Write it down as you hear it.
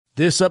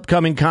This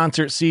upcoming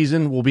concert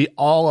season will be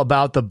all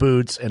about the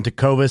boots, and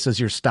Tecovas is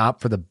your stop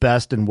for the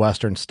best in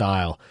Western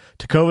style.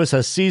 Tecovas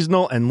has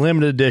seasonal and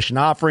limited edition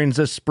offerings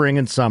this spring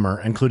and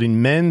summer,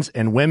 including men's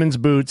and women's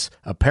boots,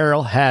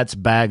 apparel, hats,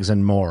 bags,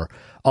 and more.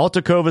 All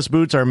Tecovas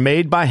boots are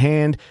made by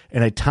hand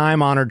in a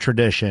time-honored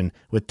tradition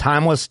with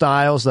timeless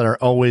styles that are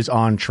always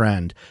on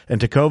trend. And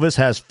Tecovas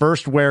has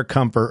first wear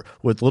comfort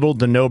with little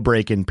to no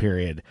break-in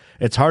period.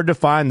 It's hard to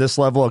find this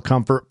level of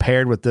comfort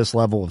paired with this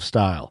level of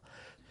style.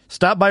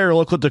 Stop by your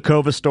local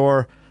Tecovas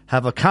store,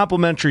 have a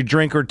complimentary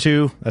drink or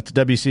two, that's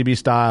WCB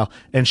style,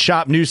 and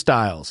shop new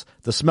styles.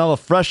 The smell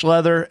of fresh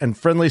leather and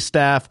friendly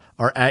staff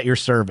are at your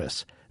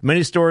service.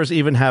 Many stores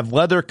even have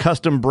leather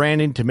custom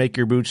branding to make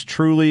your boots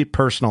truly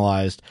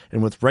personalized.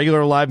 And with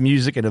regular live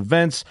music and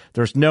events,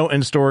 there's no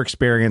in-store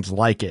experience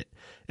like it.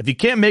 If you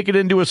can't make it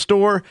into a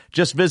store,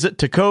 just visit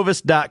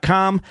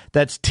tecovas.com.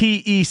 That's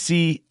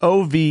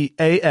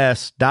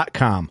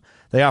TECOVAS.com.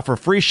 They offer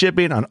free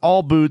shipping on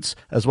all boots,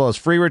 as well as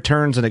free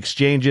returns and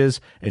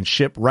exchanges, and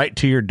ship right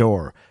to your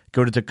door.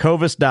 Go to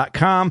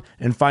tecovas.com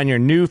and find your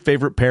new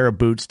favorite pair of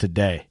boots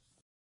today.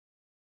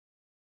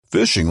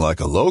 Fishing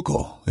like a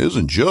local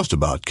isn't just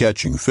about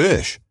catching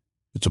fish.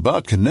 It's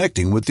about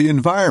connecting with the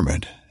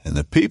environment and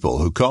the people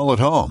who call it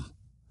home.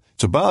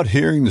 It's about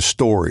hearing the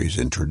stories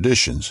and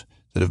traditions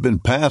that have been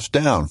passed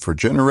down for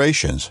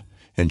generations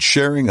and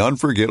sharing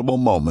unforgettable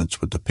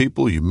moments with the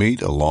people you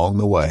meet along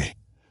the way.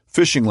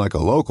 Fishing like a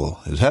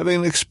local is having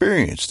an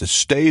experience that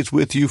stays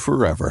with you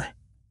forever.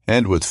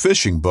 And with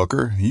Fishing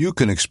Booker, you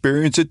can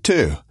experience it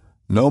too,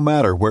 no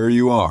matter where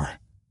you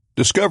are.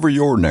 Discover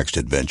your next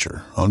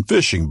adventure on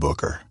Fishing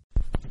Booker.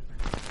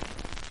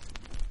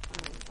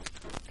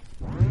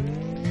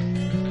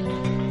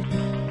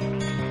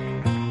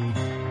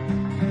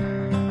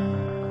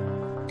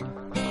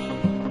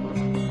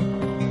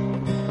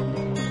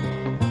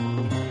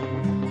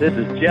 This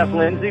is Jeff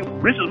Lindsay.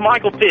 This is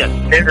Michael Pitt.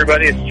 Hey,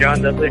 everybody, it's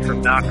John Dudley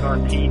from Knock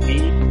on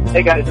TV.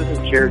 Hey, guys, this is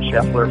Jared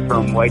Scheffler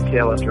from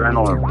Whitetail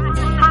Adrenaline.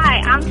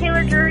 Hi, I'm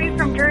Taylor Drury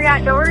from Drury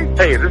Outdoors.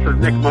 Hey, this is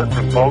Nick Munt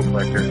from Bow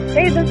Collector.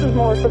 Hey, this is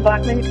Melissa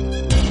Blackman.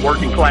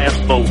 Working Class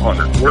Bow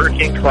Hunter.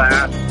 Working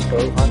Class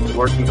Bow Hunter.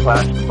 Working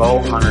Class Bow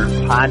Hunter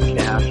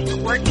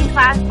Podcast. Working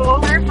Class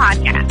Bow Hunter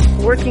Podcast.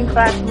 Working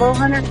Class Bow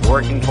Hunter.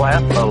 Working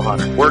Class Bow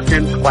Hunter.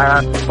 Working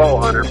Class Bow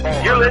Hunter.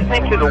 You're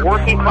listening to the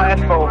Working Class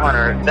Bow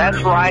Hunter.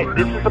 That's right.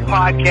 This is a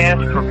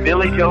podcast for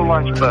Billy Joe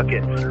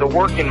Lunchbucket, the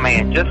working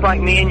man, just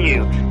like me and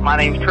you. My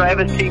name's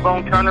Travis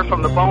T-Bone Turner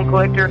from the Bone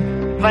Collector.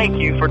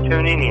 Thank you for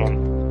tuning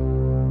in.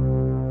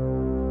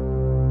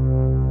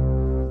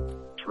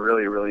 It's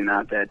really, really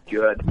not that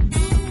good.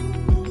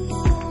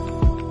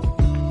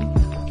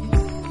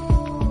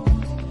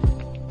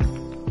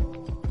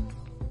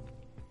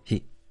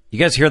 You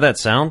guys hear that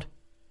sound?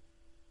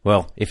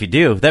 Well, if you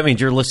do, that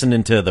means you're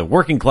listening to the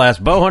Working Class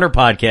Bow Hunter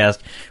Podcast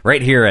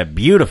right here at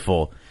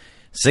beautiful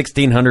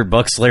 1600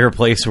 Buck Slayer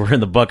Place. We're in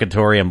the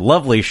Buckatorium,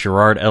 lovely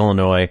Sherrard,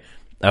 Illinois.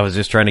 I was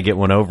just trying to get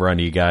one over on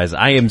you guys.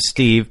 I am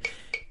Steve,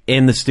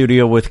 in the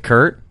studio with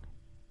Kurt.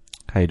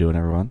 How you doing,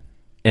 everyone?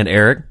 And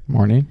Eric.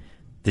 Morning.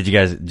 Did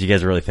you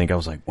guys really think I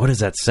was like, what is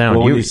that sound?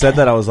 Well, when you said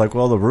that, I was like,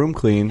 well,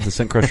 the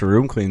Scent Crusher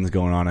room clean is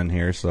going on in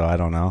here, so I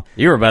don't know.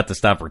 You were about to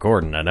stop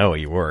recording. I know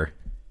you were.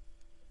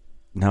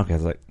 No,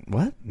 because like,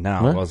 what?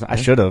 No, what? I wasn't. I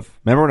should have.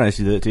 Remember when I used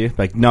to do it to you?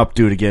 Like, nope,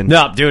 do it again.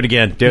 Nope, do it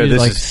again. Dude,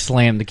 this is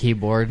slam the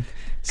keyboard.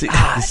 See,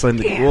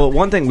 well,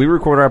 one thing, we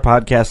record our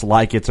podcast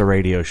like it's a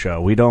radio show.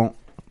 We don't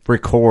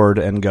record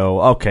and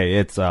go,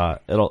 okay,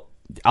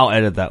 I'll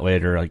edit that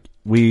later. Like,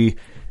 we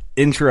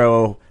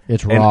intro,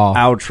 it's raw, and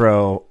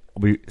outro.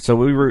 We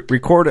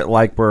record it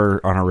like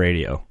we're on a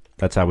radio.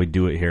 That's how we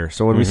do it here.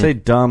 So when we say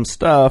dumb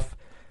stuff,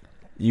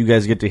 you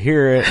guys get to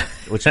hear it,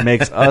 which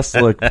makes us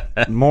look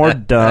more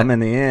dumb in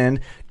the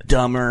end,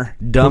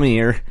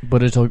 dummier.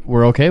 But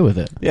we're okay with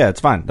it. Yeah,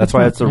 it's fine. That's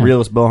why it's the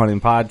realest bow hunting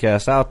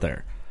podcast out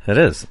there. It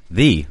is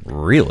the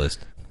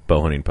realest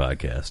bow hunting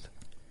podcast.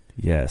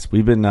 Yes,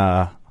 we've been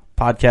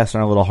podcasting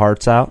our little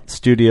hearts out.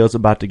 Studio's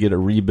about to get a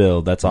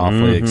rebuild. That's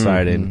awfully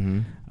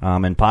exciting.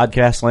 And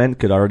podcast land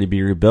could already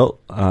be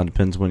rebuilt.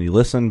 Depends when you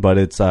listen, but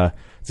it's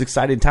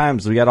exciting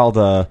times. We got all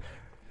the.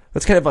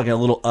 That's kind of like a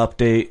little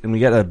update, and we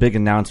got a big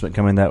announcement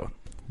coming that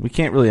we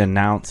can't really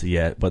announce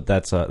yet, but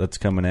that's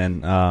coming in.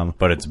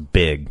 But it's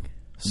big,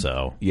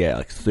 so yeah,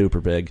 like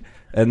super big.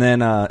 And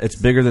then it's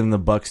bigger than the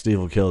Buck Steve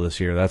will kill this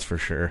year. That's for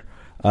sure.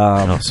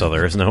 So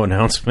there is no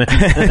announcement.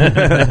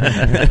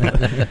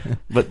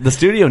 But the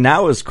studio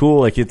now is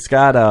cool. Like, it's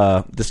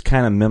got this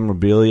kind of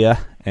memorabilia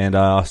and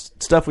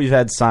stuff we've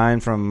had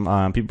signed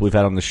from people we've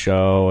had on the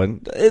show,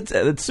 and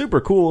it's super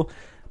cool.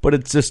 But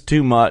it's just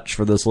too much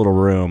for this little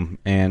room,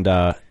 and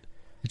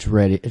it's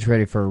ready. It's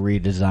ready for a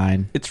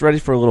redesign. It's ready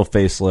for a little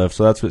facelift.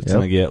 So that's what it's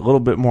going to get. A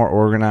little bit more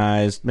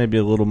organized, maybe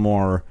a little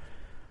more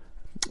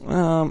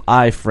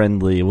eye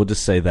friendly. We'll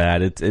just say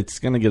that it's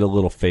going to get a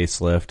little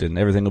facelift, and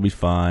everything will be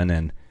fun.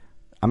 And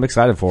I'm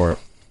excited for it.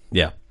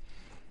 Yeah.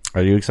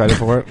 Are you excited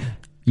for it?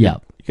 Yeah.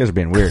 You guys are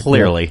being weird.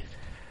 Clearly.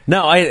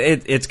 No,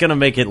 it's going to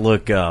make it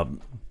look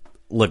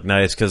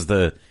nice because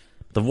the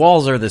The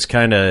walls are this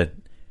kind of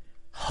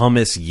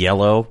hummus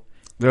yellow.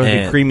 They're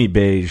like a creamy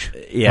beige.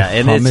 Yeah,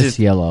 and Hummus it's just,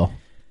 yellow.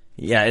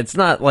 yeah, it's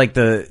not like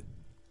the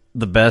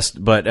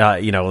best,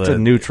 but you know, It's a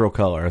neutral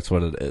color. That's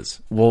what it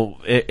is. well,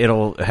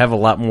 it'll have a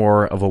lot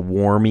more of a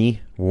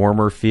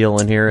warmer feel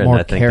in here, and More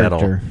I think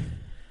character.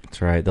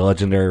 That's right. The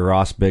legendary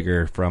Ross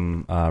Bigger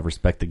from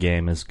Respect the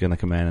Game is going to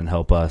come in and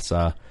help us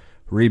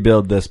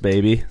rebuild this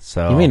baby.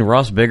 So You mean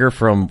Ross Bigger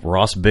from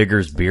Ross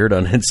Bigger's Beard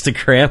on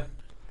Instagram?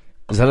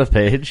 is that a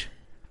page?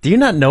 Do you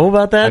not know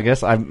about that? I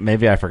guess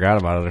maybe I forgot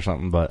about it or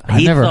something. But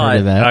I've never heard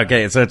of that.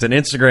 Okay, so it's an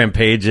Instagram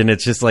page, and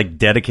it's just like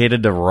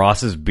dedicated to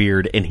Ross's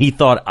beard, and he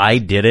thought I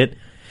did it.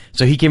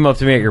 So he came up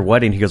to me at your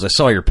wedding. He goes, "I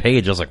saw your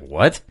page." I was like,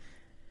 "What?"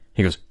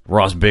 He goes,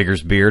 "Ross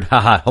Bigger's Beard."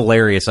 Haha,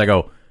 hilarious. I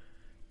go,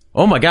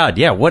 "Oh my god,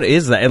 yeah, what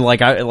is that?"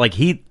 And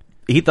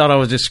he thought I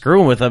was just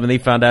screwing with him, and he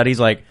found out. He's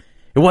like,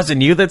 "It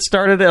wasn't you that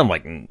started it?" I'm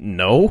like,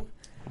 "No."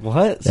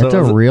 what? That's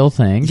a real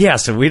thing. Yeah,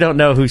 so we don't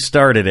know who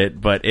started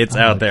it, but it's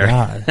out there.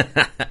 God.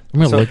 I'm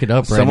going to look it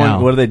up right Someone,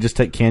 now. what do they just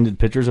take candid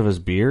pictures of his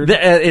beard?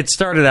 It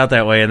started out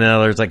that way, and then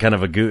there's like kind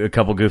of a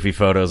couple goofy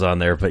photos on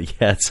there, but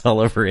yeah, it's all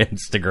over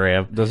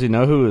Instagram. Does he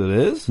know who it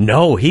is?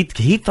 No, he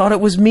thought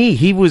it was me.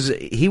 He was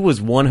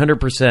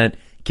 100%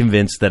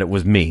 convinced that it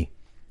was me.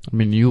 I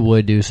mean, you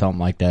would do something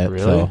like that.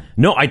 Really? So.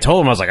 No, I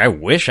told him, I was like, I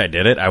wish I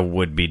did it. I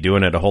would be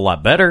doing it a whole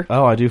lot better.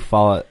 Oh, I do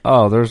follow it.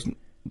 Oh,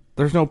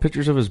 there's no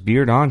pictures of his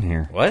beard on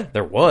here. What?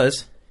 There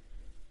was.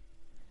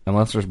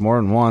 Unless there's more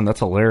than one. That's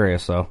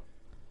hilarious, though.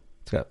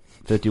 It's got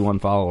 51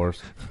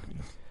 followers.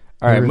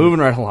 All right, moving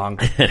right along.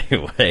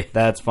 Anyway.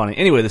 That's funny.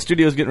 Anyway, the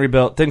studio's getting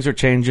rebuilt. Things are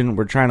changing.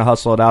 We're trying to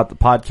hustle it out. The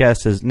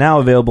podcast is now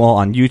available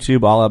on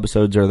YouTube. All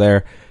episodes are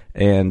there.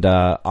 And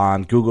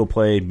on Google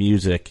Play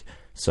Music.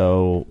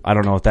 So I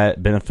don't know if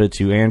that benefits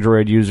you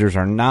Android users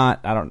or not.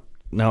 I don't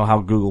know how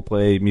Google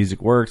Play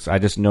Music works. I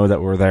just know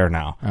that we're there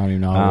now. I don't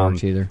even know how it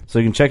works either. So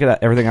you can check it out,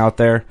 everything out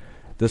there.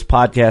 This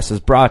podcast is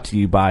brought to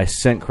you by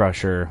Scent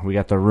Crusher. We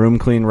got the room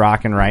clean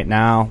rocking right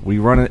now. We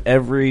run it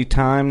every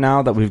time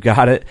now that we've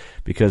got it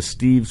because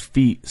Steve's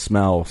feet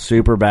smell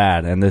super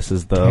bad, and this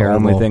is the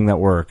Terrible. only thing that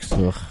works.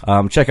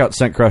 Check out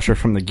Scent Crusher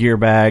from the gear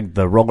bag,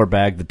 the roller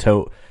bag, the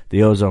tote,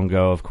 the Ozone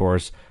Go, of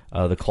course,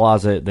 the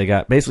closet. They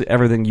got basically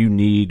everything you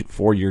need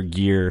for your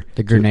gear.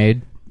 The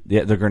grenade.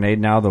 Yeah, the grenade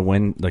now, the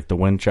wind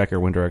checker,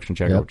 wind direction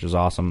checker, Yep. which is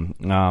awesome.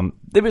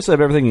 They basically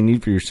have everything you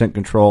need for your scent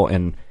control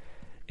and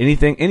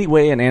any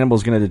way an animal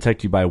is going to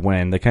detect you by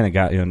wind. They kind of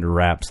got you under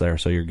wraps there,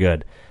 so you're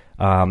good.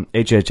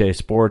 HHA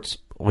Sports,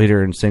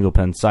 leader in single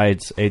pen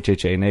sights,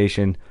 HHA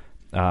Nation,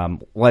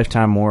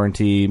 lifetime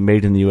warranty,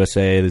 made in the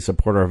USA. They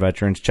support our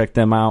veterans. Check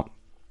them out.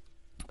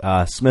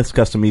 Smith's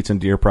Custom Meats and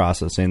Deer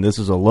Processing. This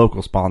is a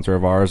local sponsor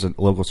of ours, a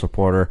local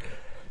supporter.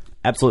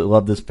 Absolutely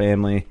love this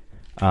family.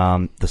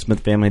 The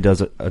Smith family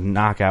does a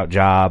knockout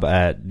job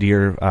at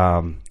deer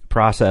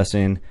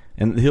processing,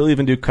 and he'll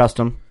even do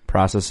custom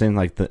processing,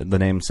 like the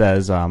name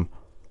says.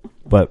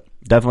 But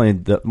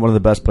definitely one of the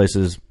best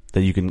places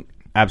that you can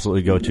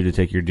absolutely go to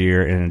take your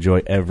deer and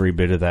enjoy every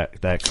bit of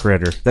that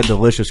critter, that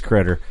delicious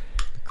critter.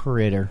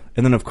 Critter.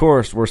 And then, of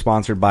course, we're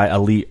sponsored by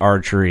Elite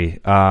Archery.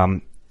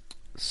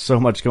 So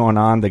much going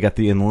on. They got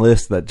the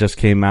Enlist that just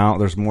came out.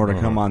 There's more to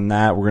come on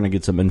that. We're going to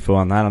get some info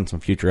on that on some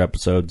future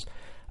episodes.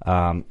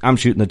 I'm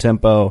shooting the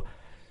Tempo.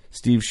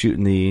 Steve's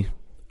shooting the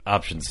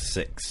Option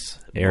 6.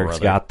 Eric's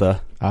brother. got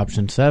the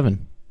Option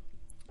 7.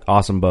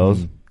 awesome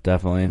bows.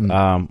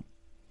 Definitely.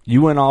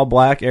 You went all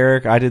black,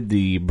 Eric. I did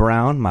the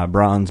brown, my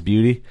bronze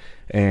beauty.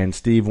 And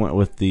Steve went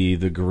with the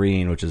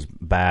green, which is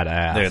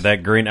badass. Dude,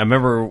 that green. I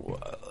remember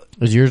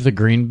Is yours the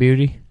green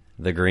beauty?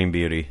 the green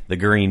beauty. The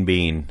green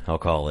bean, I'll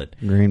call it.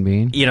 Green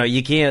bean? You know,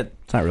 you can't.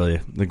 It's not really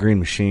the green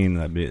machine.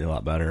 That'd be a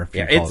lot better if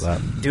Yeah, you call it's it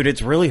that. dude.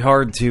 It's really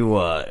hard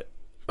to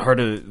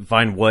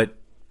find what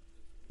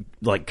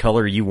like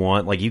color you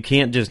want. Like you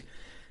can't just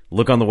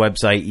look on the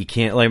website. You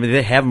can't. Like, I mean,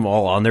 they have them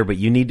all on there, but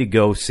you need to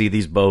go see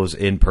these bows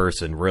in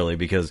person, really,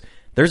 because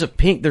there's a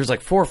pink. There's like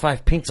 4 or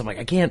 5 pinks. I'm like,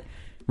 I can't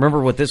remember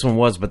what this one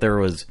was, but there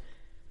was.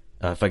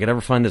 If I could ever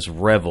find this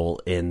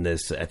Revel in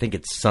this, I think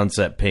it's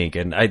Sunset Pink,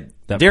 and Darren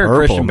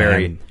purple,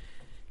 Christianberry man.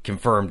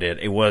 confirmed it.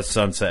 It was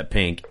Sunset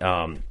Pink.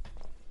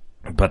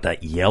 But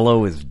that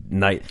yellow is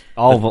nice.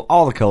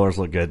 All the colors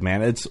look good,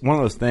 man. It's one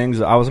of those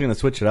things. I was going to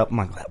switch it up. I'm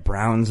like, that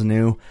brown's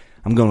new.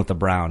 I'm going with the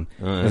brown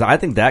because I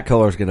think that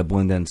color is going to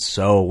blend in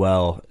so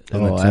well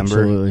in the timber.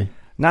 Absolutely.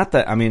 Not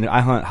that, I mean,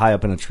 I hunt high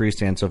up in a tree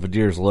stand, so if a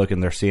deer's looking,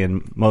 they're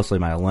seeing mostly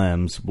my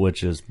limbs,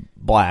 which is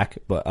black.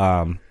 But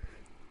I'm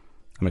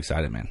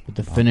excited, man. But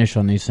the finish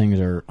on these things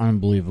are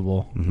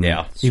unbelievable.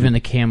 Yeah. Even the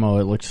camo,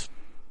 it looks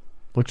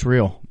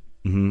real.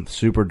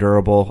 Super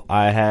durable.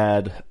 I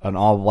had an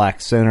all black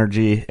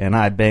Synergy, and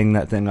I banged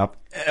that thing up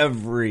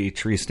every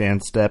tree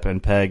stand step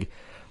and peg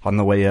on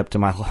the way up to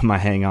my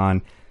hang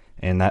on,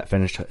 and that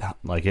finished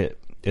like it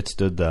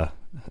stood the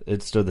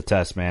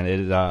test,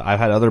 man. I've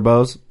had other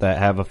bows that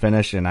have a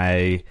finish, and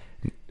I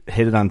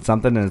hit it on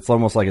something, and it's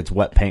almost like it's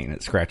wet paint, and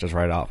it scratches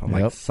right off. I'm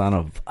like, son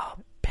of a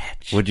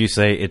bitch. Would you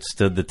say it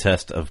stood the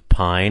test of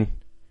pine?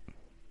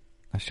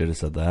 I should have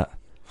said that.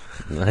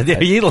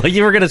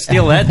 You were going to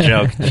steal that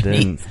joke.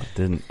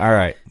 Didn't. All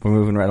right, we're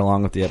moving right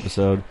along with the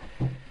episode.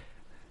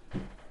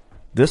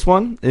 This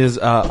one is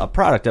a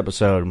product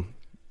episode.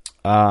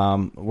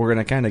 We're going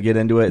to kind of get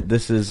into it.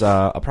 This is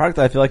a product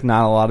that I feel like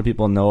not a lot of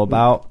people know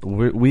about.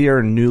 We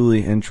are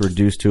newly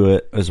introduced to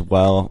it as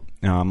well.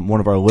 One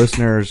of our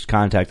listeners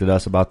contacted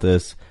us about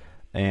this,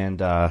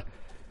 and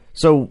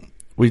so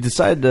we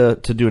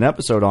decided to do an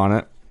episode on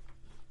it.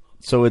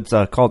 So it's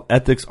called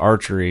Ethics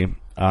Archery.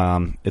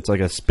 It's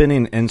like a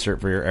spinning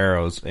insert for your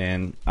arrows,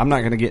 and I'm not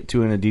going to get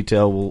too into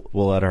detail.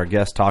 We'll let our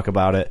guests talk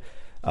about it.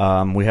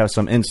 We have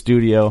some in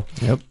studio.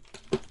 Yep.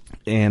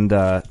 And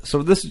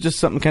so this is just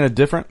something kind of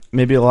different.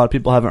 Maybe a lot of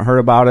people haven't heard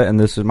about it, and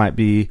this might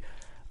be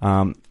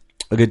a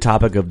good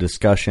topic of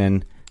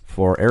discussion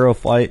for arrow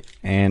flight.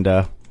 And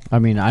I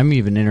mean, I'm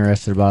even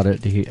interested about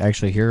it to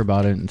actually hear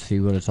about it and see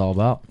what it's all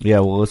about. yeah,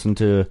 we'll listen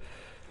to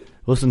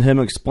him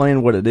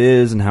explain what it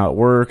is and how it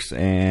works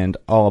and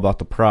all about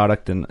the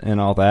product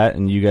and all that.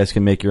 And you guys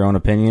can make your own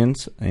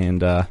opinions.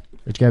 And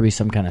There's got to be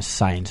some kind of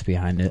science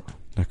behind it.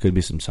 there could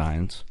be some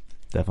science,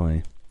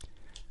 definitely.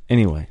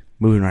 Anyway,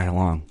 moving right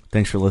along.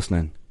 Thanks for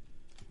listening.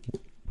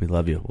 We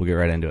love you. We'll get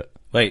right into it.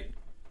 Wait.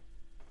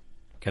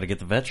 Got to get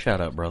the vet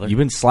shout out, brother. You've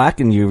been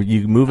slacking.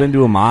 You move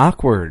into them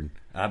awkward.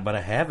 But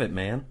I have it,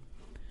 man.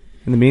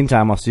 In the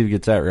meantime, while Steve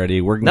gets that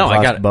ready, Working No, I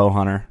Class got it. Bow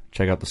Hunter.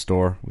 Check out the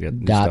store. We got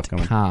new stuff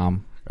coming.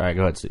 .com. All right,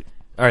 go ahead, Steve.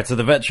 All right, so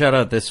the vet shout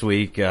out this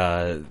week.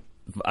 I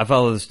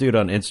follow this dude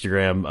on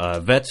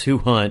Instagram, Vets Who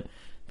Hunt.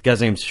 The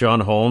guy's name's Sean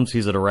Holmes.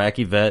 He's an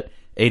Iraqi vet,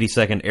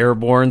 82nd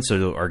Airborne.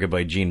 So our good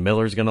buddy Gene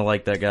Miller's going to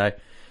like that guy.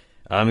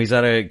 He's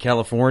out of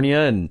California,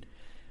 and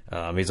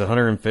he's a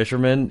hunter and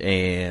fisherman.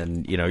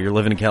 And, you know, you're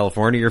living in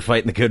California, you're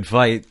fighting the good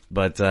fight.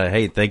 But,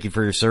 hey, thank you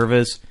for your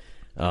service.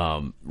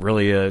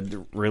 Really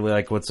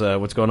like what's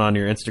going on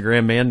your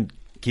Instagram, man.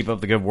 Keep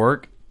up the good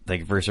work. Thank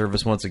you for your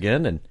service once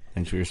again. And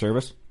Thanks for your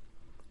service.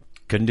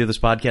 couldn't do this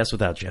podcast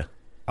without you.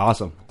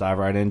 Awesome. Dive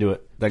right into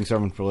it. Thanks,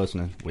 everyone, for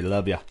listening. We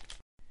love you.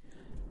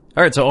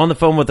 All right, so on the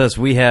phone with us,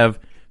 we have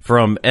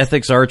from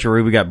Ethics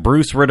Archery, we got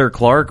Bruce Ritter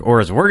Clark, or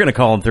as we're going to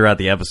call him throughout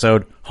the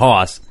episode,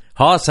 Hoss.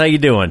 Hoss, how you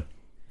doing?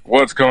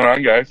 What's going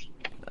on, guys?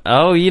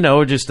 Oh, you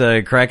know, just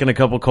cracking a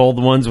couple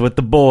cold ones with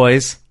the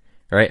boys,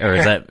 right? Or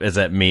is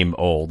that meme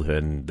old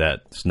and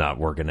that's not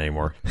working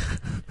anymore?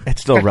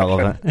 It's still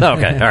relevant.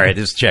 Okay, all right,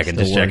 just checking.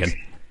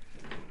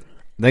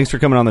 Thanks for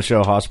coming on the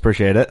show, Hoss.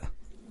 Appreciate it.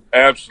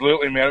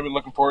 Absolutely, man. I've been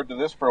looking forward to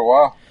this for a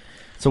while.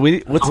 So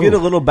let's get a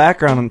little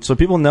background so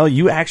people know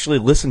you actually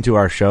listen to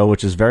our show,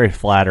 which is very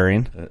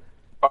flattering.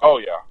 Oh,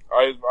 yeah.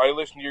 I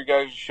listen to your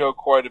guys' show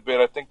quite a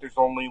bit. I think there's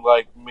only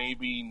like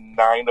maybe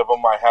 9 of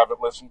them I haven't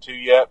listened to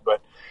yet,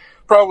 but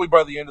probably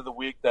by the end of the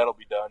week that'll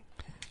be done.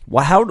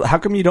 Well, how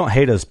come you don't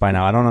hate us by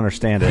now? I don't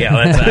understand it.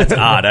 Yeah, that's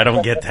odd. I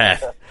don't get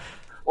that.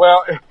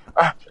 Well,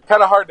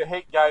 kind of hard to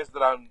hate guys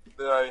that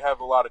I have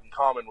a lot in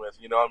common with.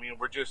 You know, I mean,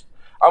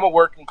 I'm a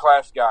working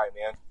class guy,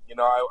 man. You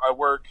know, I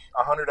work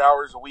 100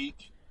 hours a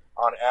week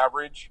on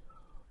average.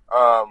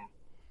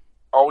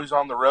 Always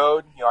on the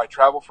road. You know, I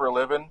travel for a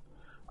living.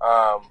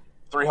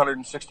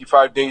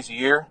 365 days a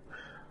year.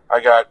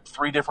 I got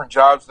 3 different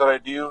jobs that I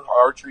do,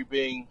 archery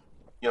being,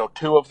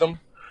 2 of them.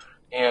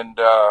 And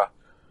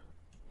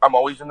I'm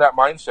always in that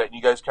mindset. And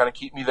you guys kind of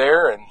keep me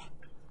there, and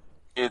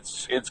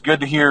it's good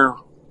to hear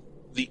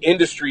the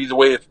industry the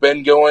way it's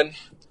been going.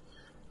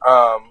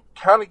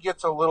 Kind of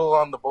gets a little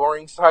on the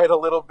boring side a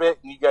little bit,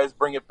 and you guys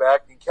bring it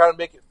back and kind of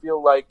make it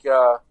feel like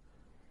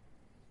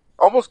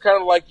almost kind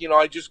of like,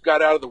 I just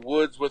got out of the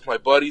woods with my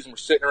buddies and we're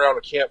sitting around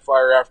a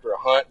campfire after a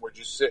hunt. We're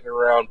just sitting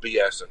around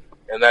BSing,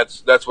 and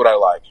that's what I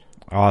like.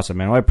 Awesome,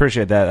 man. Well, I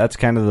appreciate that. That's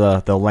kind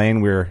of the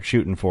lane we're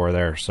shooting for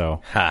there.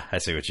 So, I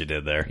see what you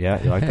did there.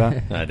 yeah, you like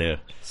that? I do.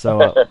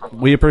 So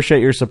we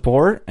appreciate your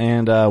support,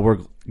 and we're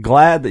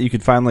glad that you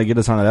could finally get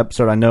us on an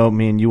episode. I know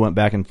me and you went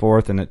back and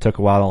forth, and it took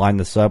a while to line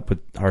this up. With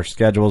our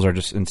schedules are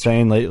just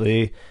insane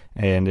lately,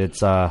 and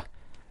it's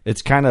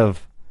kind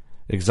of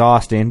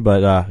exhausting.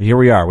 But here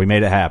we are. We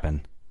made it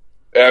happen.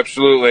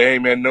 Absolutely. Hey,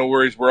 man, no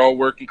worries. We're all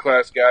working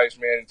class guys,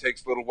 man. It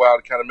takes a little while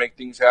to kind of make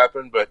things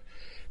happen, but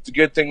it's a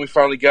good thing we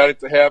finally got it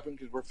to happen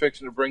because we're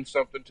fixing to bring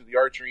something to the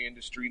archery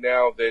industry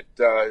now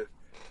that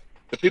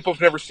the people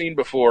have never seen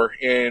before.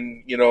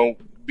 And,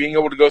 being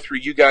able to go through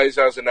you guys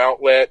as an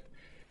outlet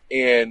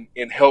and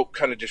help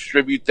kind of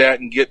distribute that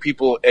and get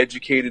people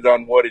educated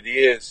on what it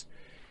is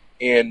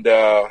and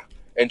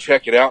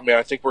check it out, man.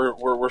 I think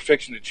we're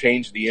fixing to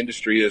change the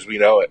industry as we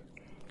know it.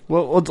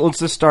 Well, let's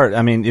just start.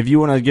 I mean, if you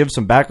want to give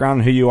some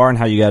background on who you are and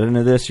how you got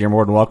into this, you're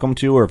more than welcome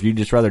to. Or if you'd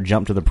just rather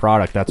jump to the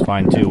product, that's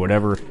fine too.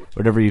 Whatever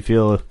you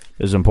feel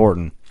is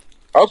important.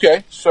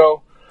 Okay,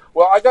 so,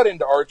 well, I got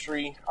into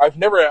archery.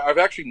 I've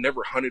actually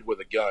never hunted with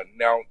a gun.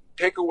 Now,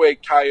 take away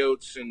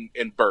coyotes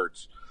and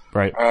birds.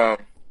 Right.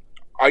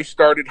 I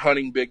started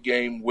hunting big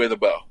game with a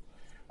bow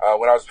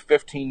when I was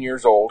 15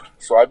 years old.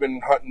 So I've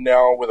been hunting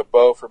now with a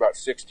bow for about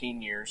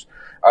 16 years.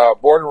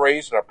 Born and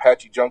raised in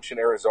Apache Junction,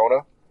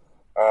 Arizona.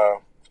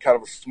 Kind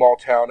of a small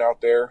town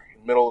out there in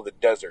the middle of the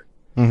desert.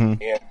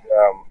 Mm-hmm. And,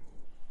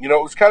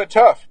 it was kind of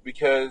tough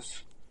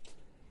because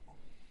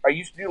I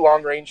used to do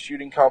long range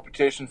shooting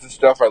competitions and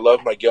stuff. I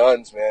love my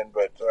guns, man,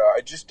 but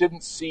I just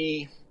didn't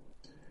see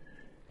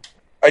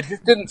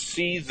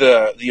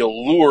the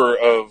allure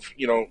of,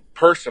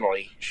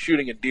 personally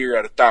shooting a deer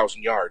at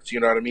 1,000 yards. You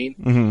know what I mean?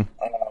 Mm-hmm.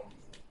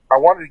 I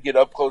wanted to get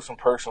up close and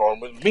personal,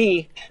 and with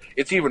me,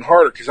 it's even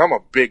harder because I'm a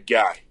big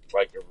guy,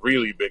 like a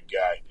really big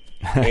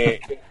guy.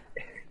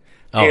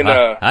 And,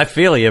 I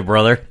feel you,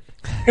 brother.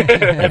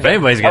 If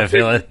anybody's gonna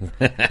feel it.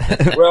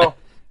 Well,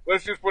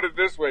 let's just put it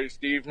this way,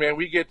 Steve. Man,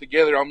 we get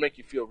together, I'll make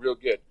you feel real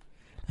good.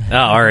 Oh,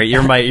 all right.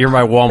 You're my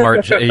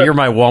Walmart. You're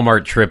my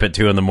Walmart trip at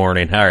 2 a.m. All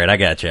right, I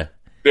got you.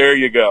 There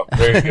you go.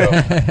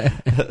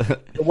 If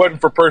it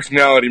wasn't for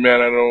personality,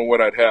 man, I don't know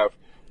what I'd have.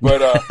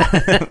 But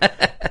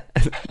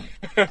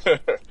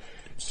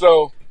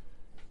so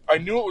I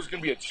knew it was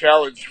going to be a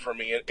challenge for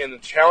me, and the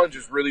challenge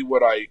is really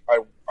what I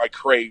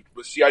craved.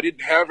 But see, I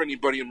didn't have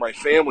anybody in my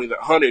family that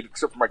hunted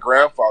except for my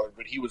grandfather,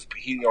 but he was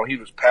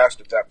passed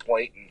at that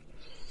point. And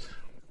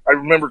I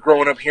remember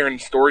growing up hearing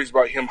stories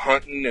about him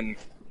hunting and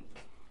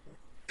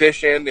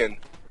fishing and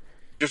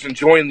just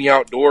enjoying the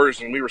outdoors,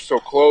 and we were so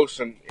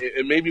close, and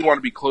it made me want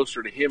to be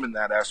closer to him in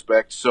that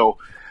aspect. So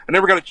I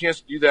never got a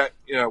chance to do that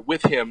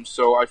with him,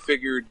 so I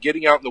figured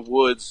getting out in the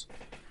woods,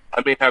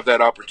 I may have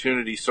that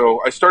opportunity.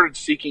 So I started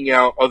seeking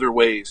out other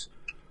ways,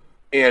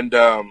 and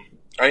I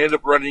ended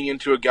up running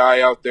into a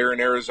guy out there in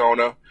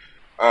Arizona,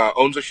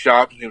 owns a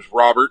shop. His name's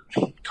Robert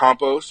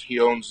Campos. He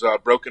owns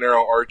Broken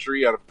Arrow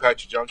Archery out of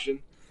Apache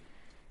Junction.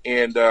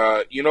 And,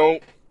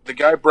 the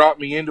guy brought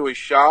me into his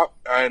shop,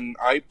 and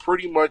I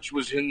pretty much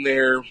was in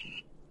there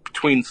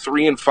between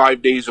 3 and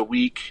 5 days a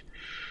week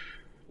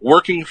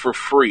working for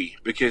free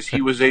because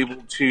he was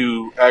able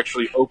to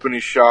actually open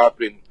his shop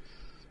and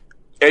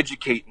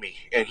educate me.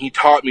 And he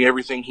taught me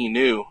everything he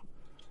knew.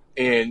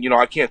 And,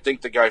 I can't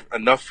thank the guy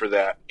enough for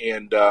that.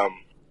 And,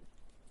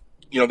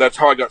 that's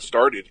how I got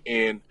started.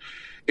 And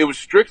it was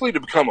strictly to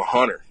become a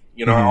hunter.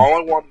 All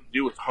I wanted to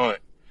do was hunt.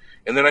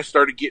 And then I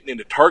started getting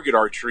into target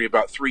archery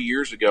about 3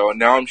 years ago, and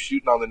now I'm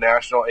shooting on the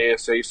national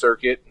ASA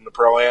circuit and the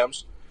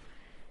Pro-Ams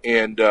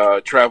and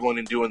traveling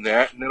and doing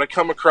that. And then I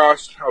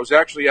was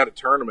actually at a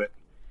tournament,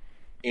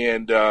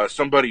 and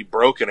somebody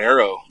broke an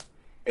arrow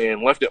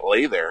and left it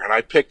lay there. And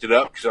I picked it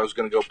up because I was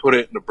going to go put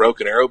it in the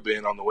broken arrow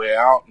bin on the way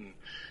out. And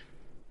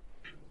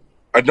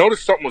I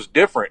noticed something was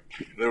different.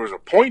 There was a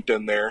point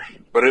in there,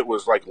 but it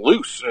was like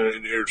loose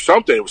or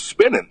something. It was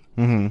spinning.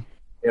 Mm-hmm.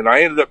 And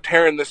I ended up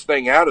tearing this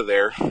thing out of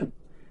there,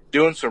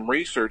 doing some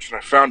research, and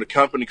I found a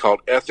company called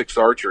Ethics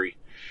Archery.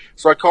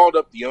 So I called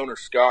up the owner,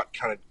 Scott,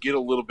 kind of get a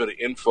little bit of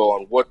info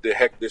on what the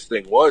heck this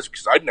thing was,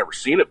 because I'd never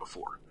seen it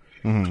before.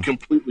 Mm-hmm. It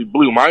completely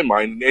blew my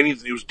mind.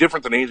 It was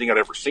different than anything I'd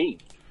ever seen.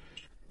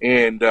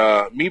 And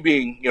me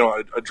being,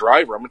 a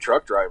driver, I'm a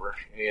truck driver,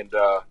 and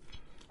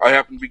I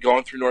happened to be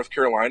going through North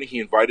Carolina. He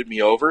invited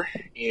me over,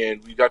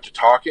 and we got to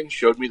talking,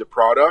 showed me the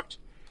product.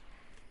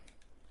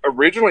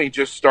 Originally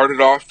just started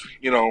off,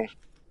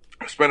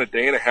 I spent a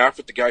day and a half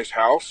at the guy's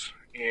house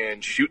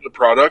and shooting the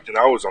product, and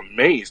I was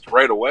amazed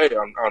right away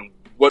on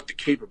what the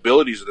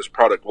capabilities of this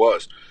product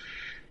was.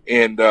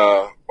 And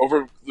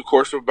over the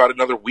course of about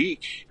another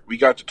week, we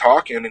got to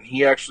talking, and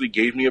he actually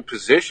gave me a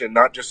position,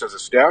 not just as a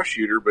staff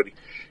shooter, but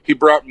he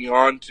brought me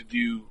on to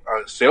do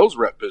a sales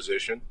rep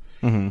position.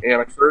 Mm-hmm.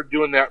 And I started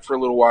doing that for a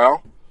little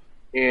while,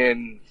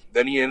 and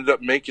then he ended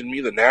up making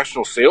me the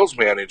national sales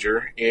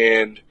manager,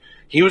 and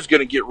he was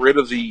going to get rid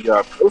of the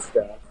pro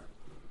staff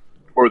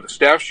or the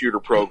staff shooter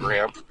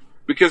program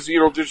because,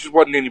 there just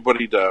wasn't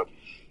anybody to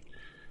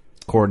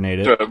coordinate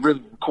it,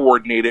 really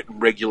coordinate it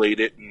and regulate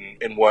it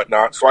and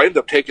whatnot. So I ended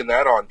up taking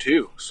that on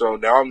too. So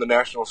now I'm the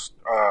national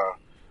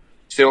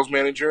sales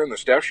manager and the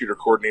staff shooter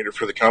coordinator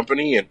for the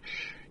company. And,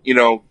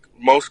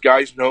 most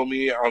guys know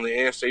me on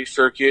the ASA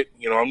circuit.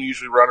 I'm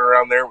usually running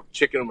around there with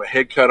chicken with my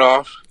head cut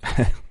off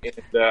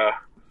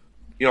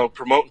and,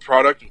 promoting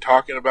product and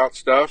talking about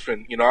stuff.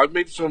 And,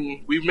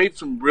 we've made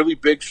some really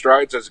big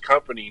strides as a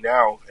company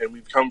now, and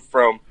we've come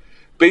from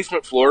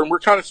basement floor, and we're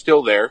kind of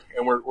still there,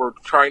 and we're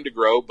trying to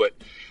grow, but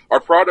our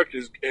product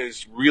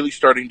is really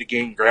starting to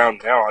gain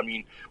ground now. I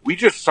mean, we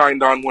just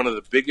signed on one of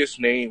the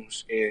biggest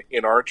names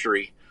in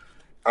archery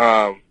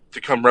to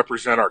come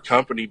represent our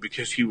company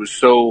because he was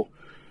so,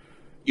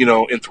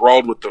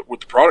 enthralled with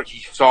the product.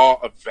 He saw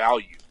a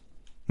value,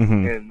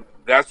 mm-hmm. and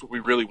that's what we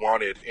really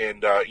wanted.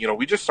 And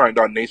we just signed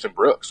on Nathan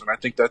Brooks, and I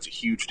think that's a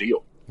huge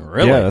deal.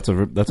 Really? Yeah, that's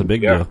a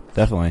big deal,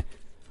 definitely.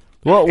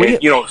 Well,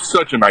 and,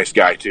 such a nice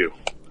guy too.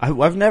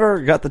 I've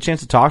never got the chance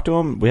to talk to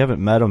him. We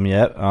haven't met him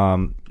yet.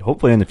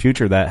 Hopefully in the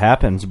future that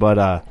happens.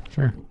 But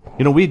sure.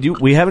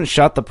 We haven't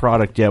shot the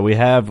product yet. We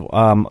have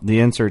the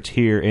inserts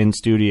here in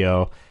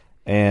studio,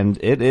 and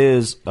it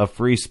is a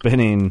free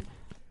spinning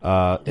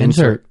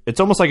insert. It's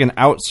almost like an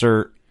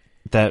outsert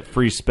that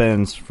free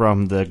spins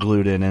from the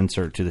glued in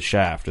insert to the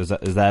shaft. Is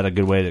that a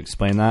good way to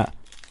explain that?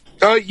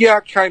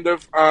 Yeah, kind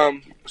of.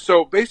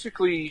 So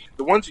basically,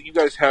 the ones that you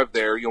guys have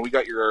there, we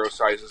got your arrow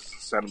sizes to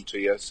send them to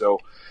you.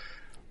 So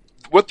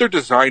what they're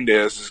designed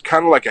is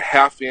kind of like a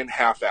half in,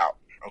 half out.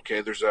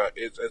 Okay, it's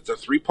a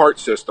 3-part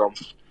system,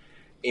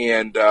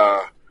 and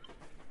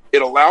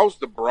it allows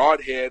the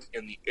broadhead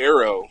and the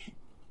arrow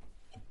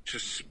to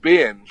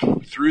spin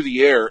through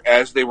the air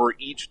as they were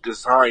each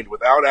designed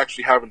without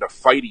actually having to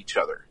fight each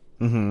other.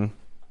 Mm-hmm.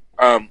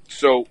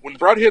 So when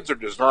broadheads are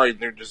designed,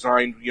 they're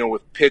designed,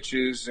 with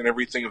pitches and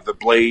everything of the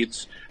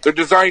blades. They're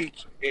designed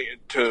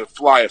to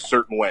fly a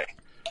certain way.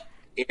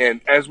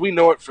 And as we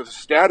know it for the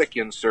static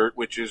insert,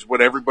 which is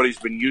what everybody's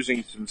been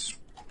using since,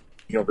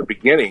 the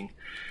beginning,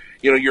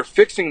 you're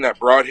fixing that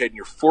broadhead and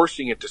you're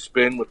forcing it to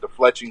spin with the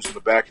fletchings in the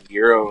back of the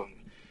arrow.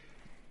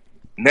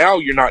 Now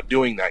you're not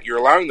doing that. You're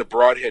allowing the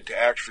broadhead to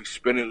actually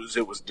spin as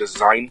it was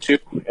designed to,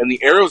 and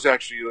the arrow's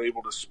actually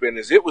able to spin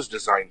as it was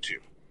designed to.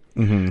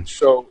 Mm-hmm.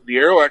 So the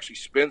arrow actually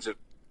spins at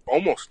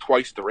almost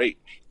twice the rate.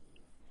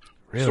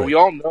 Really? So we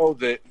all know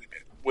that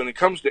when it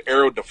comes to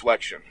arrow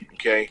deflection,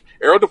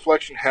 arrow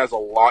deflection has a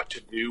lot to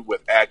do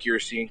with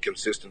accuracy and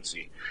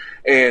consistency,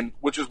 and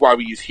which is why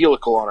we use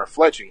helical on our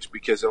fletchings,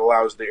 because it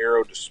allows the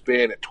arrow to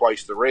spin at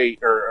twice the rate,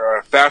 or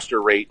a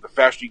faster rate. The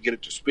faster you get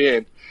it to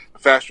spin, the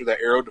faster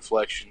that arrow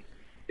deflection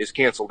is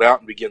canceled out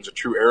and begins a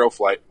true arrow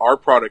flight. Our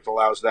product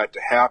allows that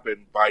to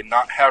happen by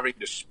not having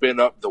to spin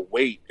up the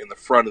weight in the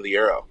front of the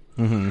arrow.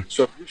 Mm-hmm.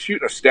 So if you're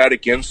shooting a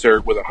static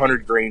insert with a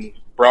 100 grain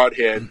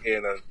broadhead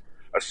and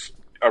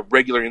a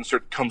regular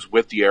insert that comes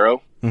with the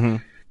arrow, mm-hmm.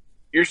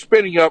 you're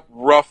spinning up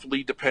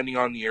roughly, depending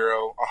on the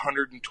arrow,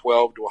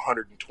 112 to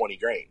 120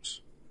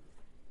 grains.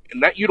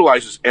 And that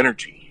utilizes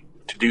energy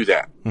to do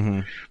that.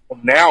 Mm-hmm. Well,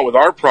 now with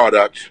our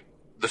product,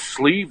 the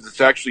sleeve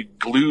that's actually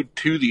glued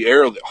to the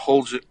arrow that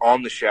holds it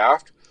on the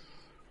shaft,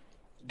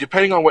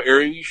 depending on what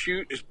area you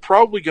shoot, is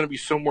probably going to be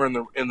somewhere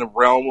in the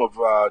realm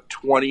of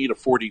 20 to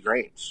 40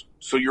 grains.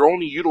 So you're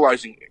only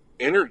utilizing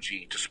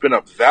energy to spin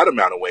up that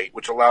amount of weight,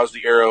 which allows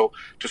the arrow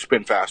to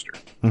spin faster.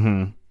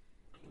 Mm-hmm.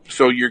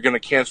 So you're going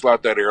to cancel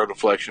out that arrow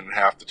deflection in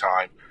half the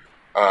time,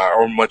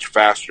 or much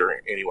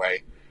faster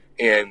anyway.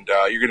 And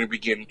you're going to be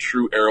getting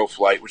true arrow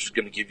flight, which is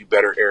going to give you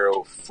better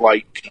arrow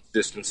flight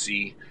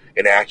consistency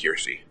and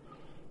accuracy.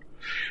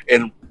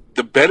 And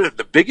the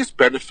biggest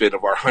benefit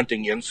of our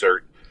hunting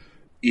insert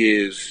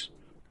is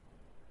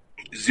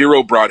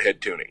zero broadhead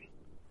tuning.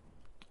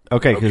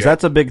 Okay, because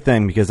that's a big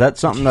thing, because that's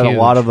something that a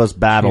lot of us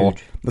battle,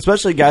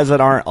 especially guys that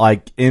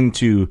aren't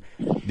into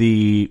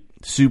the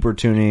super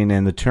tuning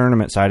and the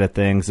tournament side of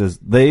things, is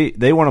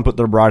they want to put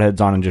their broadheads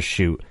on and just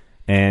shoot.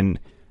 And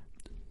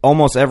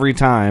almost every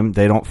time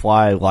they don't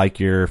fly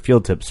like your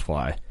field tips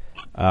fly.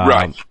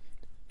 Right.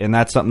 And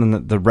that's something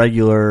that the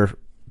regular,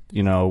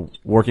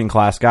 working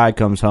class guy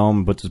comes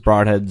home, puts his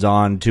broadheads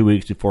on 2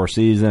 weeks before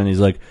season, and he's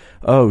like,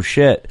 oh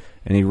shit.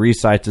 And he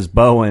resights his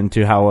bow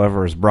into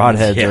however his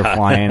broadheads are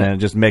flying, and it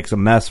just makes a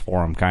mess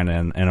for him, kind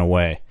of in a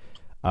way.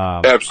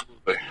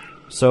 Absolutely.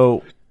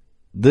 So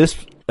this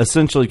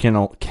essentially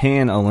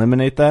can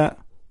eliminate that?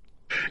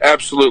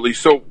 Absolutely.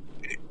 So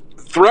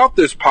throughout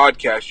this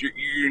podcast,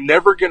 you're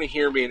never going to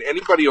hear me, and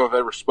anybody I've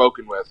ever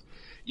spoken with,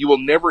 you will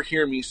never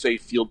hear me say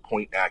field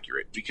point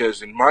accurate,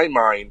 because in my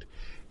mind,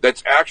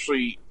 that's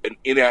actually an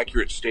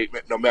inaccurate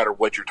statement no matter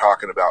what you're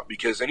talking about,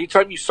 because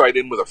anytime you sight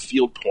in with a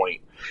field point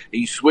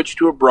and you switch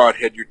to a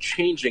broadhead, you're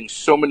changing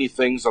so many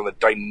things on the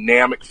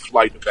dynamic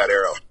flight of that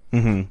arrow.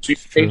 Mm-hmm. So you're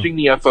changing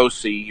the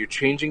FOC, you're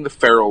changing the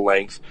ferrule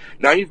length.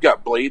 Now you've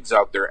got blades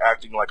out there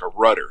acting like a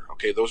rudder.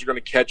 Okay, those are going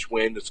to catch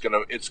wind. It's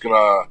going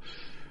to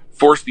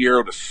force the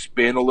arrow to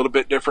spin a little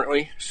bit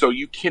differently. So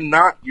you're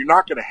not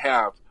going to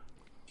have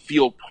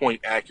field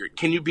point accurate.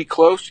 Can you be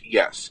close?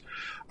 Yes.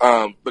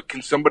 But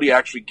can somebody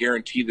actually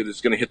guarantee that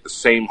it's going to hit the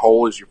same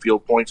hole as your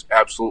field points?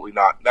 Absolutely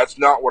not. That's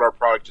not what our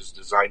product is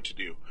designed to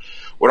do.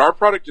 What our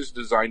product is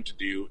designed to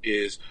do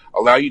is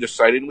allow you to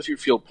sight in with your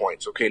field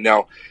points. Okay,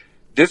 now,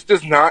 this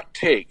does not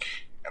take,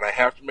 and I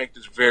have to make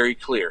this very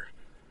clear,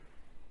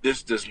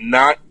 this does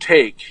not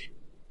take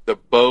the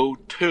bow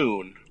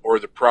tune or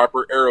the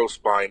proper arrow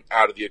spine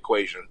out of the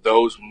equation.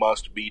 Those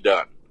must be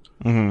done.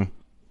 Mm-hmm.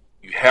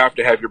 You have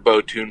to have your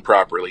bow tuned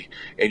properly,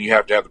 and you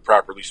have to have the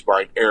properly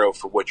spined arrow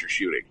for what you're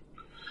shooting.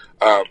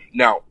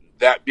 Now,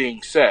 that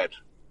being said,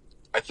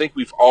 I think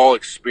we've all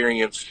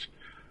experienced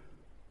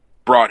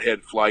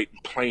broadhead flight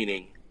and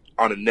planing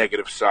on a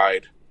negative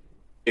side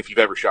if you've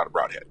ever shot a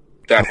broadhead.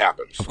 That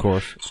happens. Of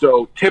course.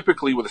 So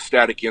typically with a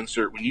static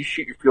insert, when you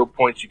shoot your field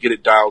points, you get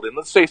it dialed in,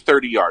 let's say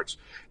 30 yards.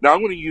 Now I'm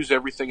going to use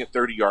everything at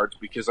 30 yards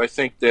because I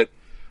think that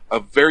a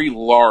very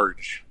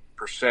large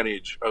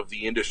percentage of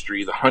the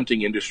industry, the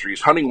hunting industry,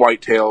 is hunting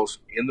whitetails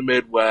in the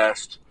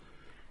Midwest,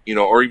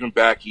 or even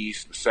back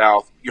east, the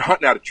South. You're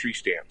hunting out of tree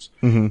stands.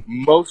 Mm-hmm.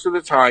 Most of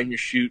the time you're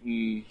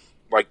shooting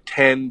like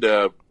 10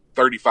 to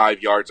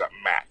 35 yards at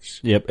max.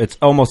 Yep, it's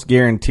almost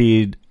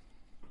guaranteed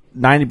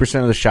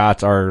 90% of the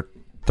shots are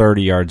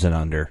 30 yards and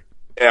under.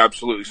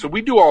 Absolutely. So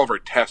we do all of our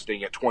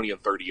testing at 20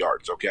 and 30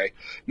 yards, okay?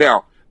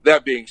 Now,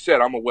 that being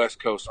said, I'm a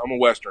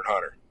Western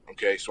hunter,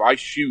 okay? So I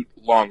shoot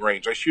long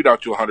range. I shoot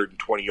out to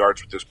 120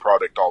 yards with this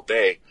product all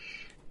day,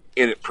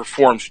 and it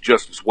performs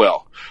just as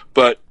well.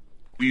 But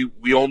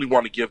we only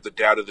want to give the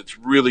data that's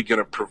really going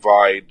to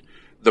provide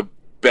the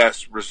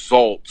best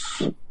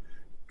results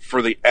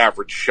for the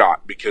average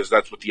shot, because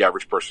that's what the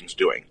average person's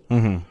doing.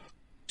 Mm-hmm.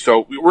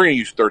 So we're going to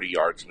use 30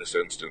 yards in this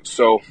instance.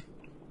 So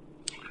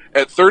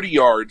at 30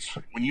 yards,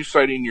 when you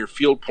sight in your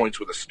field points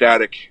with a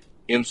static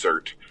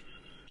insert,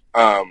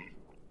 you're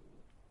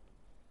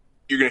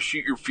going to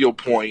shoot your field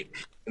point,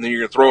 and then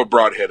you're going to throw a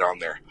broadhead on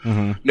there.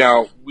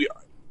 Now,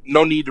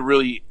 no need to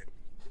really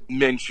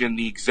mention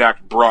the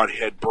exact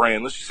broadhead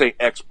brand. Let's just say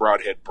X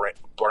broadhead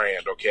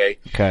brand, okay?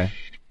 Okay.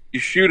 You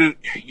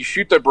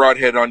shoot that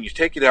broadhead on, you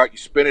take it out, you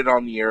spin it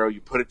on the arrow,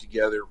 you put it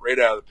together right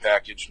out of the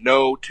package,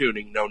 no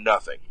tuning, no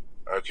nothing,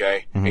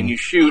 okay? And you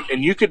shoot,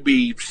 and you could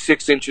be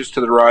 6 inches to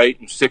the right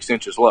and 6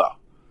 inches low.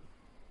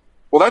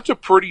 Well, that's a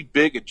pretty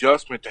big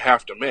adjustment to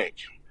have to make.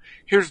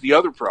 Here's the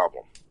other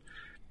problem.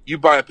 You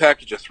buy a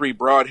package of 3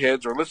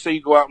 broadheads, or let's say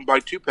you go out and buy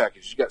 2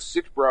 packages. You got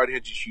 6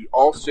 broadheads, you shoot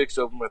all 6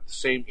 of them at the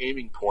same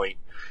aiming point.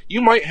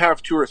 You might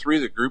have 2 or 3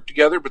 that group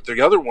together, but the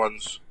other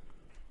ones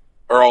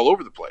are all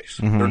over the place.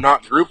 They're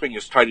not grouping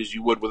as tight as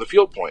you would with a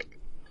field point.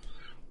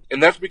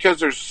 And that's because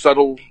there's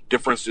subtle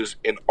differences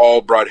in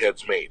all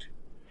broadheads made.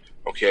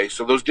 Okay,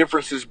 so those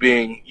differences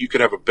being you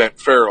could have a bent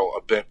ferrule,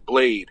 a bent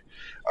blade.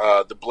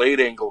 The blade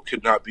angle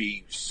could not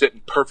be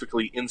sitting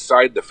perfectly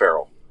inside the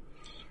ferrule.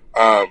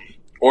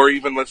 Or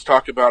even let's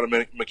talk about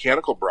a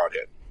mechanical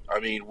broadhead. I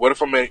mean, what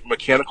if a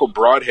mechanical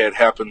broadhead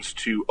happens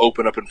to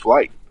open up in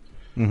flight?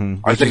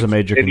 Which is a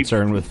major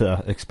concern with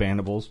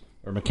expandables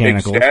or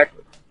mechanicals.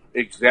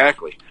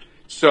 Exactly.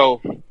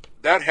 So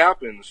that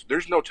happens.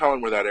 There's no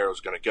telling where that arrow is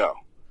going to go.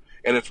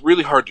 And it's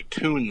really hard to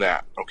tune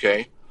that,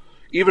 okay?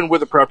 Even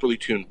with a properly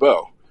tuned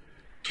bow.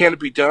 Can it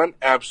be done?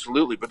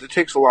 Absolutely. But it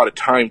takes a lot of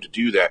time to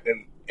do that.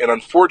 And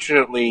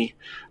unfortunately,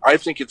 I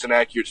think it's an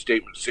accurate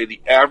statement to say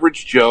the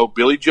average Joe,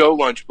 Billy Joe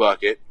Lunch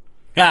Bucket.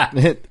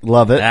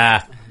 Love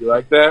it. You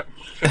like that?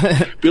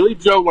 Billy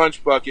Joe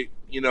Lunch Bucket,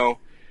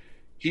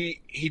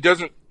 he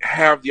doesn't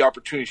have the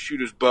opportunity to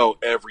shoot his bow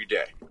every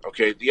day.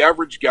 Okay, the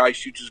average guy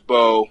shoots his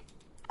bow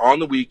on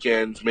the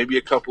weekends, maybe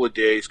a couple of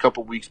days,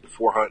 couple of weeks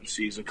before hunting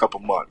season, couple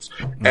months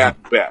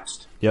at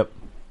best. Yep.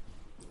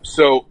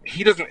 So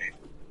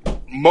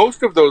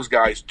most of those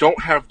guys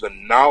don't have the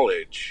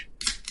knowledge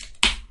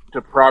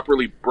to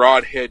properly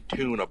broadhead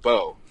tune a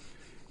bow.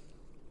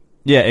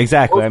 Yeah,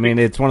 exactly. I mean,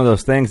 it's one of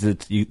those things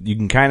that you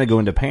can kind of go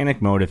into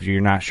panic mode if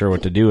you're not sure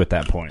what to do at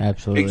that point.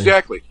 Absolutely.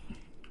 Exactly.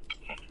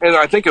 And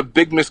I think a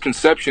big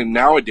misconception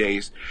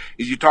nowadays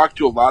is you talk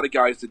to a lot of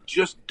guys that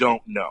just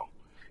don't know.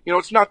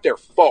 It's not their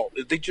fault.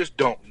 They just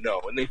don't know.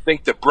 And they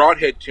think that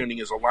broadhead tuning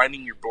is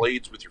aligning your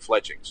blades with your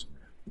fletchings.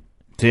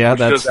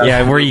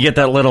 Yeah, where you get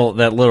that little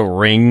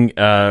ring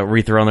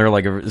wreath on there,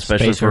 like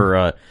especially for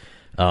a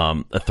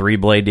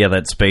 3-blade. Yeah,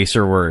 that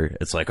spacer where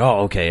it's like,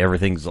 oh, okay,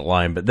 everything's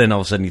aligned. But then all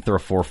of a sudden you throw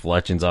 4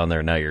 fletchings on there,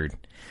 and now you're...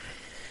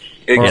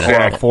 Exactly.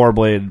 Or a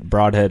 4-blade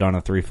broadhead on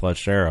a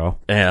 3-fletched arrow.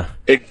 Yeah.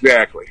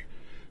 Exactly.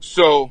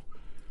 So,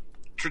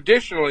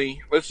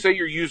 traditionally, let's say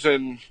you're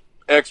using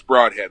X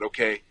broadhead,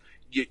 okay?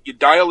 You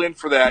dial in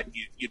for that,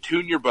 you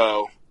tune your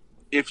bow,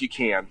 if you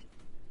can,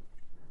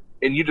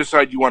 and you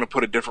decide you want to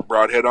put a different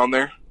broadhead on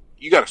there,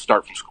 you got to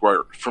start from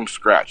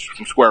scratch,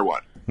 from square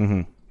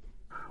one.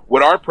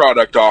 What our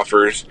product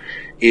offers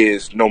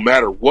is no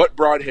matter what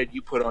broadhead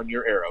you put on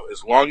your arrow,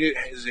 as long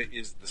as it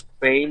is the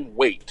same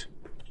weight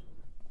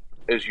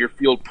as your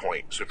field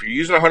point. So if you're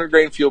using a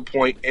 100-grain field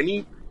point,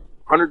 any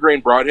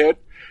 100-grain broadhead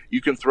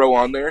you can throw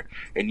on there,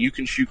 and you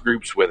can shoot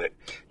groups with it.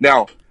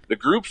 Now, the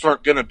groups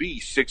aren't going to be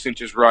 6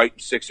 inches right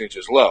and 6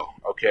 inches low,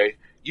 okay?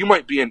 You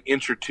might be an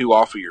inch or 2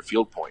 off of your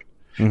field point.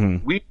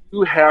 We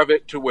do have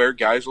it to where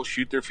guys will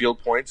shoot their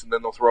field points, and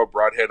then they'll throw a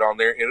broadhead on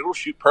there, and it'll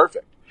shoot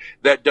perfect.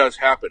 That does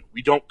happen.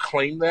 We don't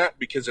claim that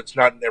because it's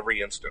not in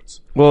every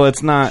instance. Well,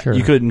 it's not. Sure.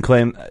 You couldn't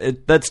claim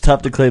it. That's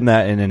tough to claim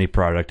that in any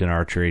product in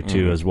archery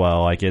too, as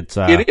well. Like it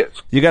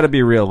is. You got to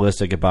be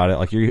realistic about it.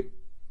 Like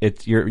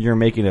you're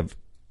making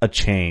a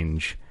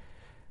change.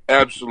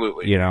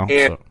 Absolutely.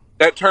 And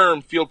that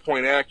term field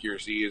point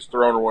accuracy is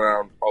thrown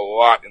around a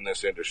lot in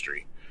this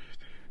industry.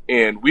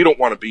 And we don't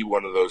want to be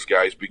one of those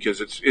guys because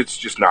it's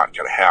just not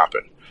going to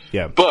happen.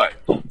 Yeah. But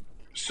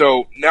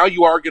so now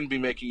you are going to be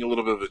making a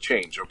little bit of a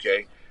change,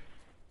 okay?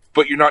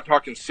 But you're not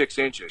talking 6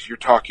 inches. You're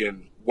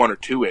talking 1 or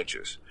 2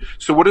 inches.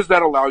 So what does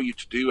that allow you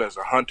to do as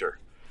a hunter?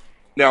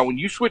 Now, when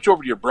you switch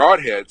over to your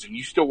broadheads and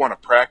you still want to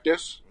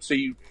practice,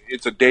 say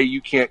it's a day you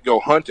can't go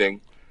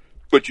hunting,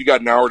 but you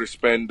got an hour to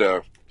spend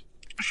to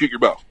shoot your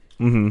bow.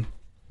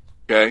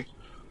 Okay?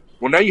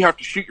 Well, now you have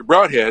to shoot your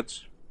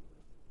broadheads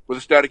with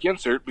a static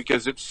insert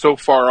because it's so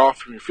far off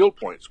from your field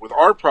points. With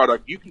our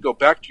product, you can go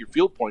back to your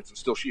field points and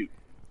still shoot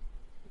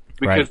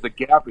because the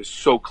gap is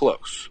so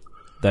close.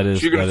 That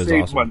is, so you're going to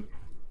save awesome. money.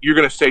 You're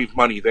going to save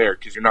money there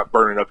because you're not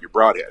burning up your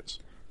broadheads.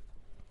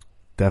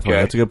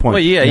 Definitely, that's a good point.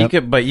 Well, yeah,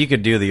 you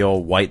could do the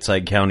old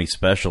Whiteside County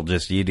special.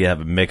 Just you'd have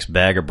a mixed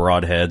bag of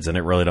broadheads, and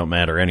it really don't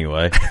matter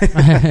anyway.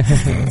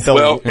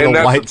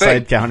 The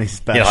Whiteside County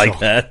special, like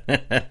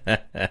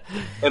that.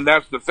 And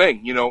that's the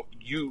thing,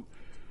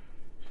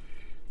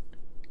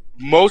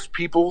 most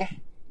people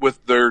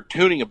with their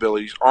tuning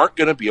abilities aren't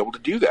going to be able to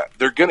do that.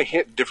 They're going to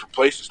hit in different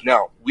places.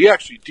 Now, we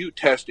actually do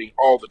testing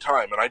all the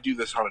time, and I do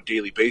this on a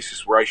daily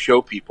basis where I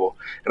show people,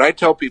 and I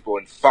tell people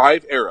in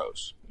 5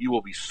 arrows, you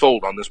will be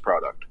sold on this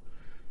product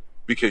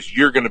because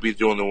you're going to be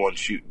doing the one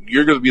shooting.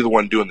 You're going to be the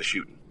one doing the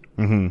shooting.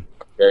 Mm-hmm.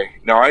 Okay.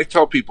 Now, I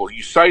tell people,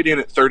 you sight in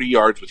at 30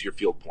 yards with your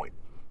field point,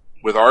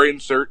 with our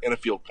insert and a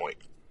field point.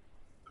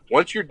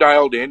 Once you're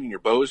dialed in and your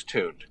bow is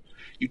tuned,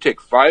 you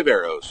take 5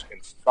 arrows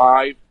and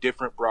 5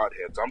 different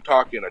broadheads. I'm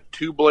talking a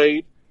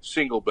 2-blade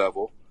single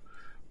bevel,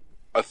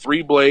 a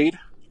 3-blade,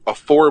 a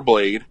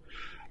 4-blade,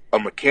 a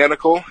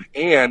mechanical,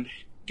 and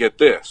get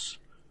this,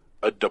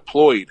 a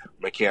deployed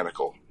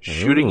mechanical.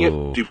 Shooting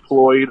it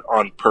deployed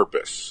on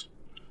purpose.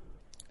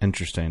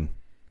 Interesting.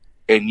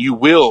 And you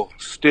will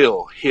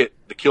still hit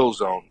the kill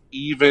zone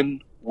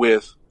even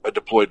with a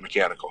deployed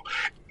mechanical.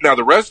 Now,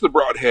 the rest of the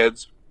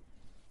broadheads,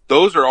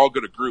 those are all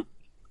going to group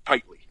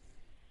tightly.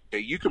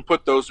 Okay, you can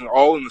put those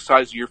all in the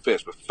size of your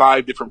fist with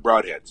 5 different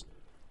broadheads.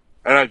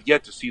 And I've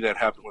yet to see that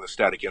happen with a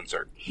static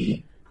insert.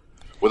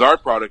 With our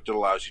product, it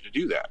allows you to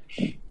do that.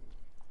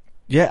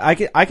 Yeah,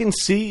 I can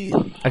see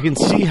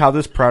how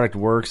this product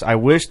works. I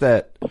wish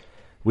that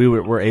we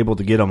were able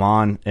to get them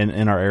on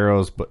in our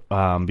arrows, but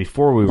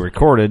before we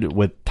recorded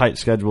with tight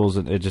schedules,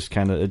 and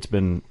it's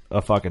been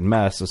a fucking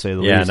mess to say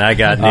the least. Yeah, and I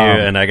got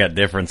and I got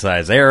different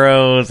size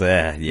arrows.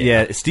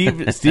 Yeah,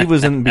 Steve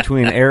was in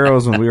between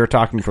arrows when we were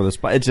talking for this.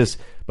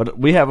 But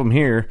we have them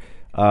here.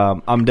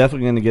 I'm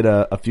definitely going to get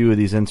a few of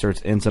these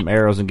inserts in some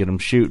arrows and get them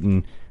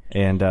shooting.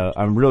 And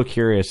I'm real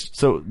curious.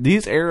 So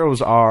these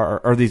arrows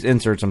or these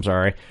inserts,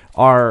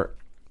 are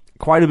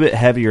quite a bit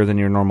heavier than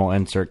your normal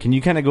insert. Can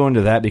you kind of go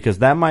into that? Because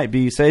that might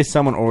be, say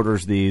someone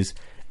orders these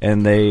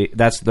and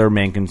that's their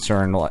main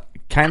concern.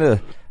 Kind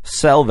of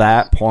sell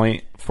that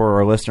point for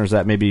our listeners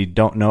that maybe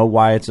don't know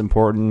why it's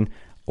important,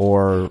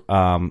 or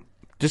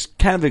just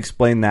kind of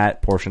explain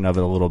that portion of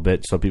it a little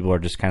bit so people are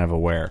just kind of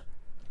aware.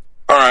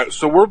 All right,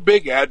 so we're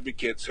big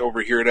advocates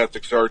over here at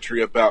Ethics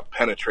Archery about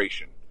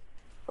penetration.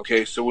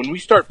 Okay, so when we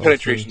start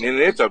penetration, and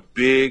it's a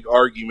big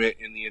argument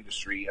in the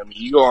industry. I mean,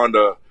 you go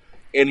onto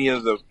any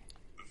of the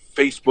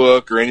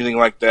Facebook or anything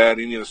like that,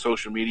 any of the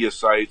social media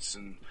sites,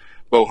 and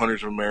Bow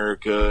Hunters of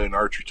America and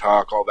Archery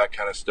Talk, all that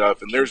kind of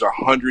stuff, and there's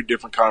 100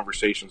 different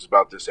conversations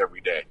about this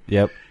every day.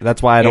 Yep,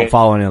 that's why I don't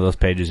follow any of those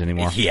pages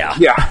anymore. Yeah.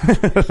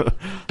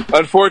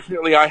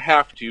 Unfortunately, I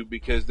have to,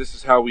 because this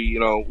is how we've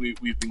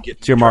been getting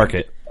it's your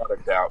market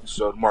product out.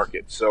 So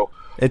market. So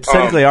it's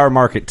technically our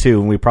market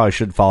too, and we probably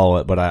should follow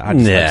it, but I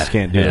just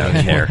can't do it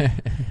anymore.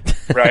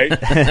 Right?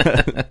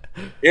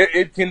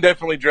 It can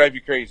definitely drive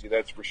you crazy,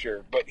 that's for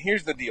sure. But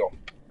here's the deal.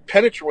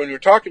 When you're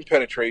talking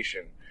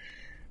penetration,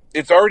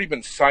 it's already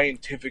been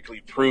scientifically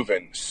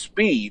proven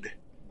speed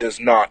does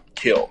not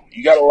kill.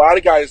 You got a lot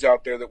of guys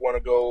out there that want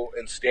to go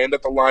and stand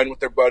at the line with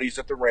their buddies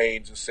at the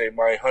range and say,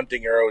 my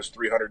hunting arrow is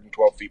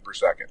 312 feet per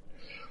second.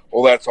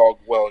 Well, that's all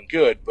well and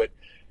good, but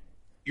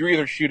you're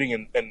either shooting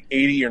an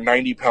 80 or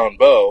 90 pound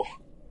bow,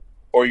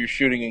 or you're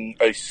shooting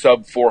a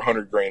sub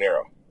 400 grain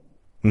arrow.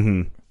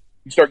 Mm-hmm.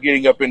 You start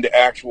getting up into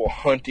actual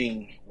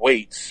hunting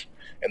weights,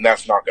 and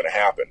that's not going to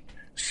happen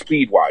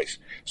speed-wise.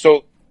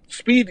 So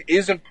speed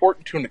is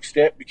important to an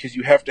extent, because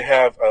you have to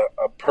have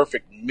a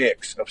perfect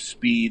mix of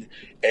speed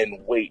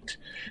and weight,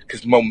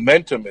 because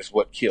momentum is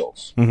what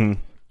kills. Mm-hmm.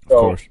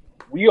 So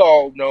we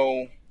all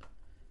know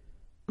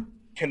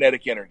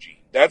kinetic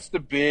energy. That's the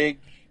big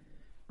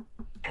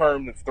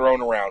term that's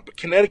thrown around, but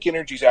kinetic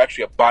energy is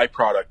actually a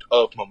byproduct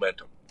of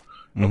momentum.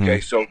 Mm-hmm. Okay,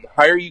 so the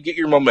higher you get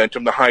your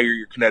momentum, the higher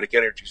your kinetic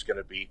energy is going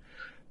to be,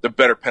 the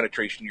better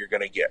penetration you're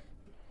going to get.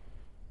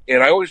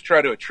 And I always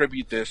try to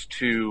attribute this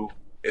to,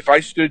 if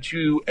I stood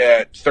you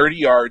at 30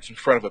 yards in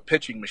front of a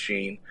pitching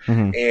machine,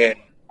 mm-hmm. and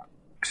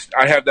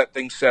I have that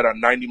thing set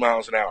on 90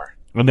 miles an hour.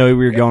 I know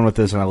we were going with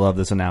this, and I love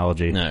this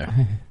analogy. No.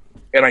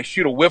 And I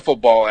shoot a wiffle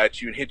ball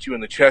at you and hit you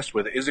in the chest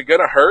with it. Is it going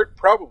to hurt?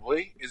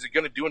 Probably. Is it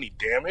going to do any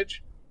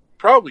damage?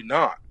 Probably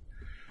not.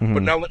 Mm-hmm.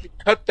 But now let me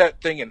cut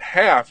that thing in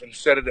half and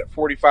set it at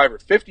 45 or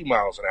 50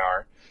 miles an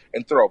hour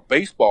and throw a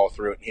baseball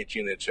through it and hit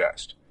you in the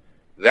chest.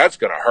 That's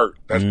going to hurt.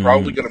 That's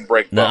probably going to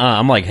break bones.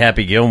 I'm like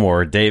Happy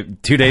Gilmore. 2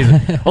 days,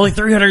 only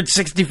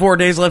 364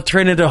 days left to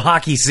turn into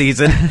hockey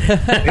season.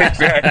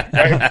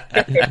 Exactly.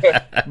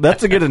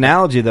 That's a good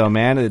analogy, though,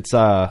 man. It's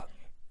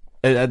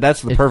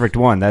that's the perfect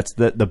one. That's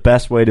the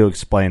best way to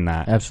explain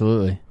that.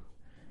 Absolutely.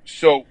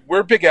 So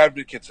we're big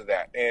advocates of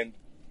that, and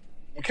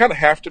we kind of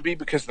have to be,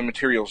 because the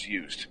material's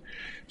used.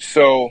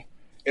 So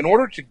in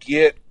order to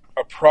get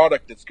a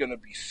product that's going to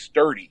be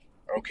sturdy,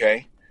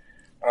 okay,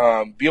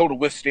 be able to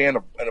withstand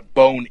a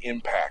bone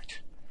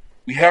impact,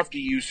 we have to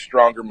use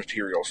stronger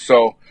materials.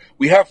 So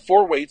we have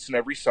 4 weights in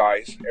every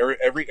size,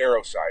 every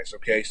arrow size,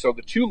 okay? So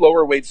the 2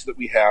 lower weights that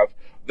we have,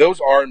 those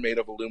are made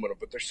of aluminum,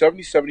 but they're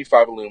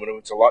 70-75 aluminum.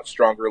 It's a lot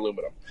stronger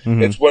aluminum.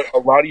 Mm-hmm. It's what a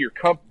lot of your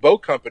bow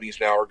companies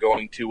now are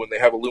going to when they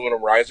have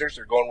aluminum risers.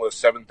 They're going with a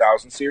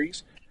 7000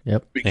 series.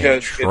 Yep.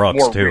 Because trucks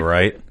it's more too,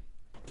 right?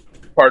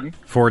 Pardon?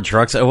 Ford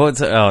trucks.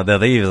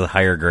 They use a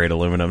higher grade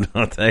aluminum,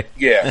 don't they?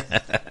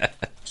 Yeah.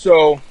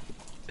 So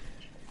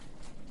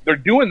they're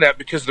doing that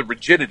because of the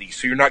rigidity,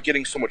 so you're not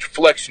getting so much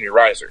flex in your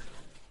riser.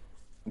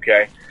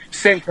 Okay?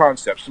 Same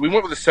concept. So we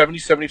went with a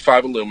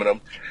 70-75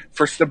 aluminum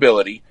for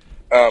stability.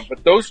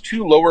 But those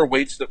two lower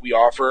weights that we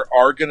offer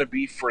are going to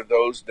be for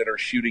those that are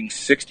shooting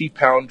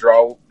 60-pound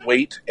draw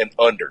weight and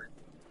under.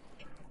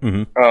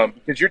 Mm-hmm.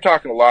 Because you're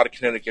talking a lot of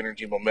kinetic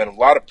energy and momentum, a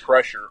lot of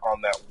pressure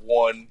on that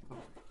one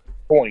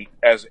point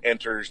as it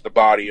enters the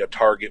body, a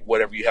target,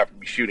 whatever you happen to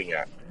be shooting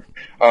at.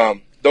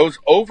 Those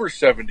over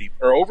 70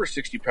 or over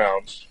 60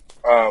 pounds,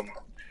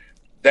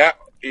 that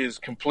is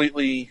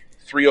completely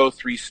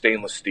 303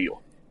 stainless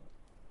steel.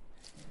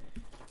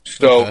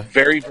 So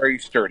very, very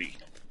sturdy.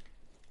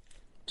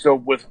 So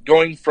with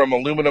going from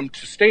aluminum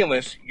to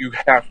stainless, you're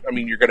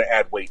going to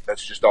add weight.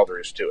 That's just all there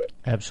is to it.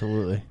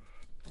 Absolutely.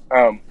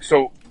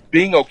 So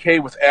being okay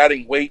with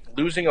adding weight,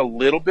 losing a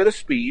little bit of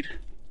speed,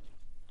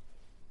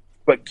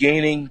 but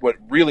gaining what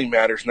really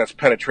matters, and that's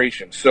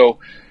penetration. So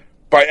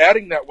by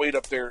adding that weight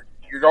up there,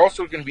 you're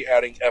also going to be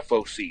adding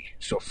FOC,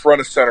 so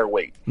front of center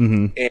weight.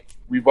 Mm-hmm. And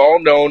we've all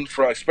known,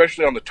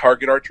 especially on the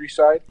target archery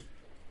side,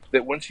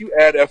 that once you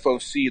add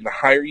FOC, and the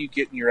higher you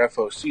get in your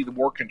FOC, the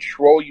more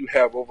control you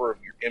have over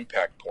your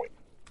impact point.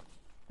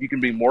 You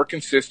can be more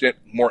consistent,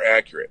 more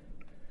accurate.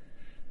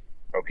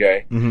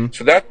 Okay? Mm-hmm.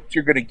 So that's what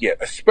you're going to get,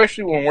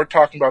 especially when we're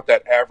talking about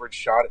that average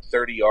shot at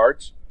 30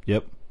 yards.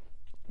 Yep.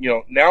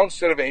 Now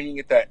instead of aiming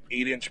at that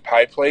 8-inch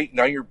pie plate,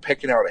 now you're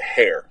picking out a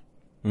hair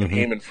and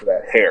aiming for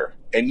that hair.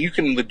 And you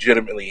can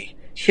legitimately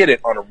hit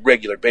it on a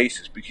regular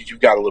basis because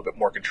you've got a little bit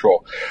more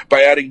control.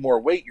 By adding more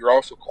weight, you're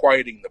also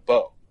quieting the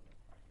bow.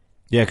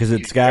 Yeah, because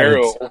it's the got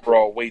arrow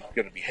overall weight's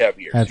going to be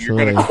heavier, Absolutely. so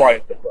you're going to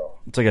quiet the bow.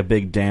 it's like a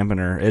big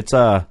dampener. It's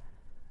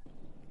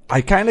I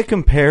kind of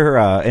compare,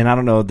 and I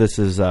don't know if this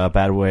is a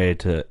bad way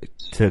to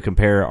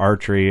compare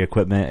archery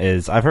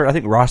equipment. I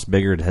think Ross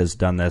Biggard has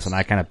done this, and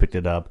I kind of picked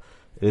it up.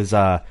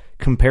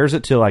 Compares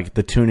it to like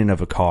the tuning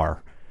of a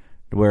car,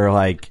 where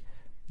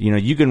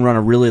you can run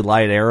a really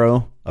light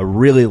arrow,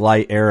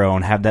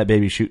 and have that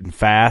baby shooting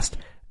fast,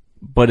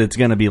 but it's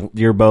going to be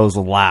your bow's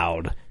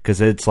loud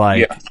because it's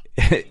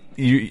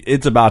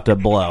it's about to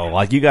blow.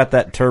 Like you got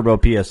that turbo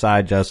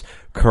PSI just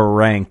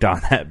cranked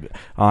on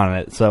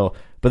it. So,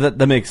 but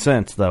that makes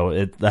sense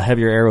though. The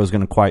heavier arrow is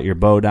going to quiet your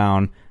bow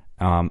down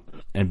and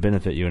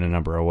benefit you in a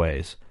number of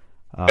ways.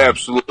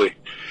 Absolutely.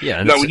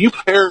 Yeah. Now, when you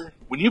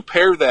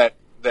pair that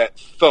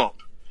thump,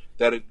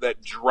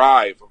 that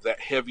drive of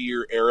that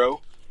heavier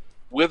arrow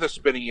with a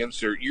spinning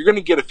insert, you're going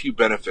to get a few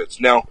benefits.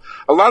 Now,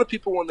 a lot of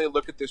people, when they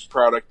look at this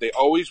product, they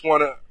always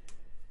want to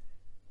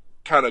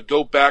kind of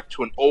go back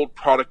to an old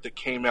product that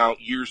came out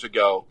years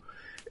ago,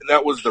 and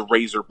that was the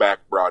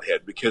Razorback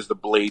broadhead because the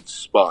blades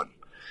spun.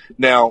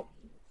 Now,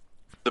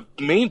 the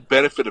main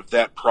benefit of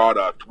that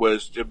product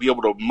was to be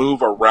able to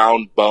move a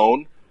round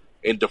bone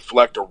and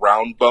deflect a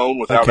round bone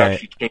without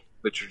actually changing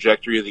the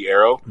trajectory of the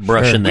arrow.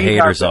 Brushing the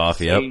haters off,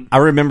 yep. I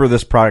remember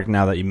this product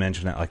now that you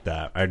mention it like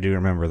that. I do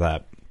remember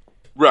that.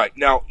 Right.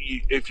 Now,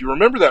 if you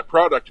remember that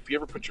product, if you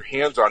ever put your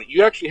hands on it,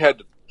 you actually had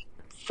to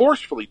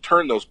forcefully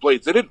turn those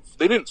blades. They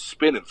didn't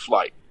spin in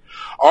flight.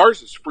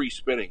 Ours is free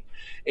spinning.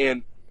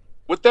 And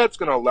what that's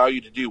going to allow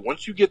you to do,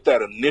 once you get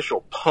that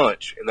initial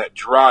punch and that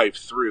drive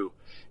through,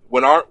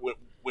 when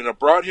a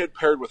broadhead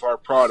paired with our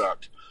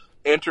product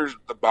enters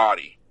the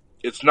body,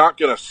 it's not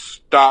going to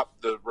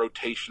stop the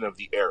rotation of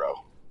the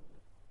arrow.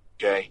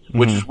 Okay? Mm-hmm.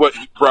 Which is what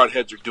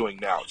broadheads are doing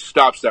now. It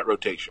stops that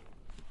rotation.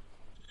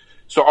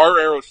 So our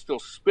arrow is still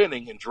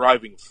spinning and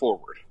driving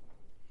forward.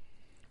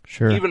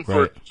 Sure. Even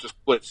for just a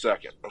split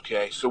second.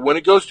 Okay? So when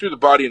it goes through the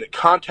body and it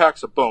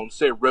contacts a bone,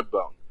 say a rib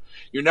bone,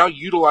 you're now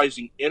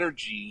utilizing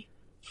energy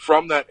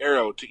from that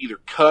arrow to either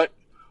cut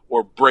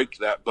or break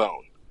that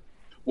bone.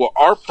 Well,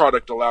 our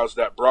product allows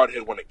that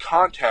broadhead, when it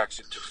contacts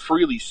it, to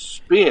freely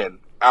spin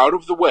out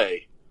of the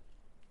way,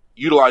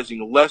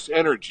 utilizing less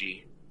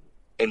energy,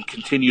 and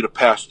continue to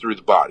pass through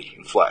the body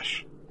and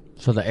flesh.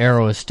 So the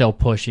arrow is still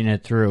pushing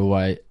it through,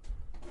 right?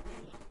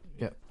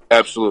 Yep.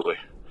 Absolutely.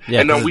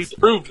 Yeah, and now we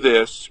proved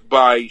this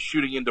by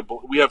shooting into...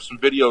 We have some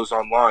videos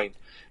online,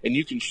 and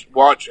you can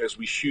watch as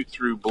we shoot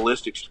through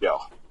ballistics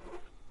gel,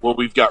 where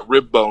we've got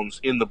rib bones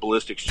in the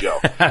ballistics gel.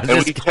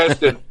 And we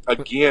tested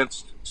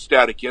against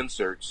static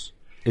inserts.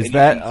 Is and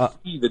that you can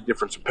see the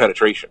difference in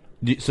penetration?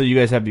 So you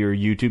guys have your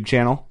YouTube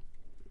channel?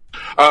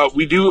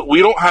 We do. We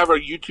don't have a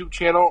YouTube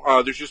channel.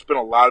 There's just been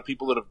a lot of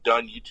people that have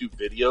done YouTube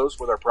videos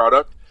with our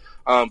product,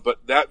 but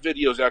that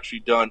video is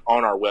actually done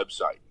on our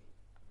website.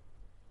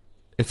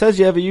 It says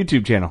you have a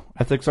YouTube channel,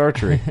 Ethics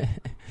Archery.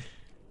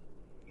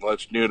 Well,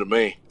 that's new to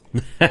me.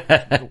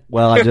 I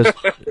just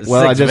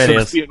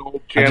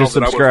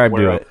subscribed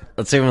to it.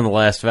 Let's see when the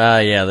last.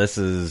 This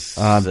is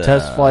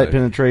test flight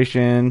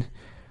penetration.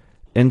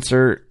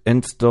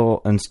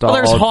 Install. Oh,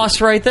 there's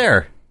Hoss right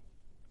there.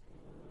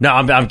 No,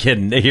 I'm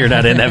kidding. You're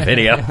not in that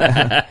video.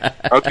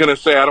 I was going to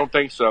say, I don't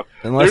think so.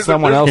 Unless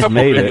someone else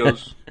made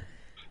it.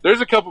 There's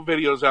a couple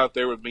videos out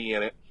there with me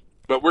in it,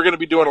 but we're going to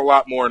be doing a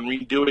lot more and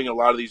redoing a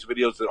lot of these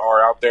videos that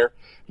are out there.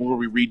 We'll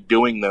be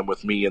redoing them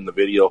with me in the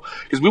video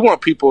because we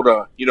want people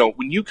to,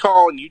 when you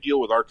call and you deal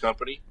with our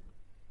company,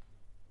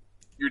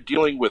 you're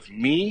dealing with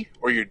me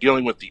or you're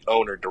dealing with the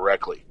owner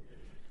directly.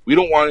 We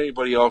don't want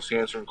anybody else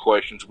answering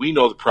questions. We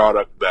know the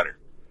product better.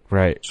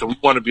 Right. So we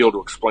want to be able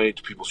to explain it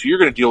to people. So you're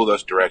going to deal with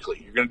us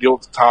directly. You're going to deal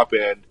with the top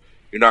end.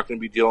 You're not going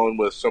to be dealing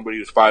with somebody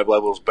who's 5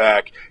 levels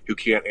back who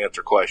can't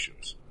answer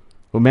questions.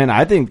 Well, man,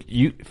 I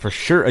think for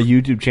sure a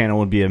YouTube channel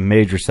would be a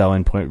major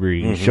selling point where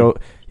you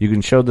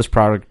can show this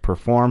product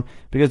perform,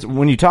 because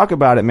when you talk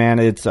about it, man,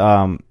 it's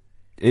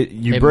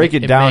you break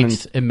it down.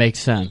 It makes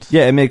sense.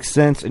 Yeah, it makes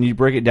sense, and you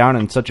break it down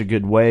in such a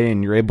good way,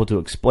 and you're able to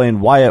explain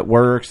why it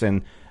works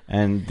and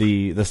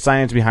the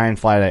science behind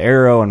Fly to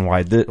Arrow and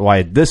why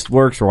this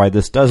works or why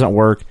this doesn't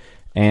work.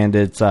 And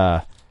it's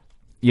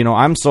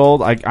I'm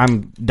sold.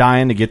 I'm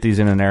dying to get these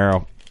in an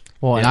Arrow.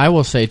 Well, and I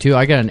will say too,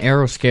 I got an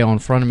Arrow scale in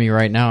front of me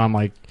right now. I'm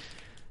like,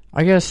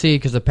 I gotta see,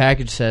 because the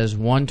package says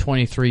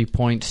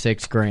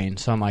 123.6 grain.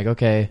 So I'm like,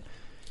 okay,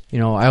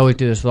 I always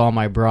do this with all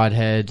my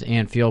broadheads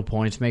and field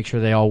points, make sure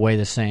they all weigh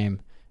the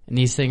same. And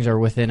these things are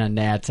within a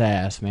gnat's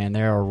ass, man.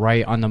 They are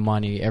right on the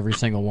money, every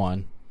single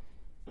one.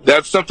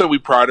 That's something we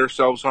pride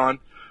ourselves on.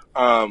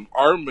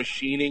 Our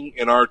machining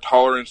and our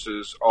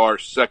tolerances are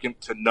second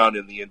to none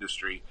in the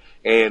industry.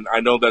 And I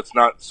know that's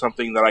not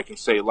something that I can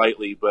say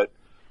lightly, but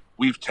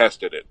we've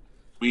tested it.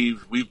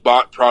 We've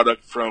bought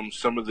product from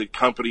some of the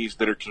companies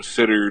that are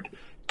considered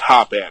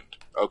top end.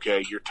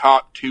 Okay, your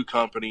top 2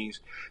 companies,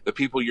 the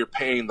people you're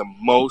paying the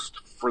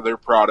most for their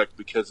product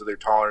because of their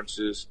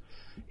tolerances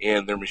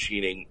and their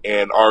machining,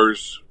 and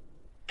ours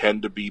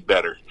tend to be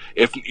better.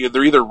 If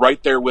they're either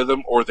right there with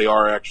them or they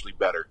are actually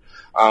better.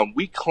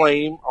 We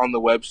claim on the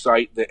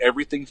website that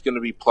everything's going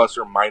to be plus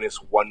or minus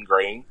 1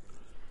 grain.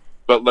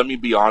 But let me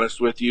be honest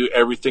with you,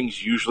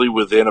 everything's usually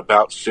within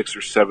about 6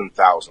 or 7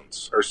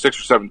 thousandths, or 6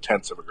 or 7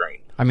 tenths of a grain.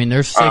 I mean,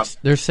 there's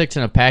 6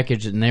 in a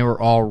package, and they were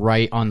all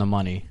right on the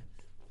money.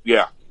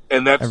 Yeah,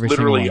 and that's Every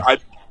literally, single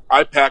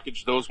I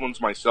packaged those ones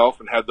myself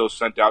and had those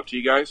sent out to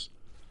you guys.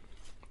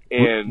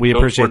 And we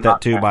appreciate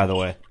that too, by the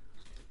way.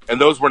 And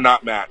those were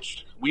not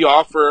matched. We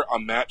offer a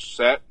match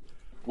set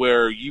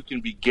where you can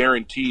be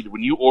guaranteed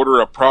when you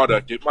order a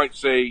product, it might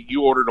say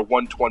you ordered a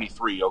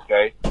 123,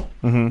 okay?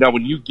 Mm-hmm. Now,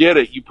 when you get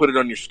it, you put it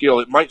on your scale,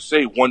 it might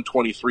say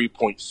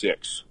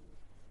 123.6.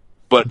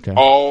 But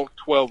all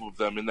 12 of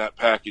them in that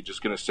package is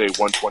going to say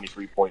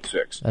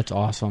 123.6. That's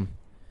awesome.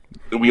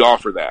 And we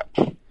offer that.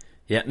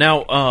 Yeah,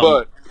 now...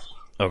 go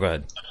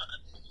ahead.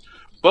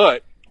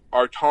 But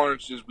our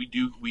tolerances, we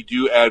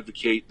do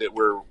advocate that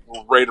we're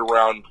right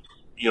around,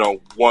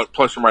 1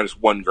 plus or minus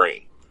 1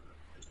 grain.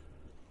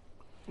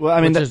 Well,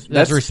 I mean,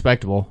 that's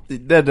respectable.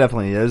 That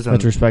definitely is.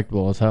 That's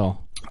respectable as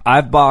hell.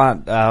 I've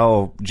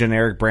bought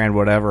generic brand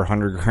whatever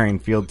 100 grain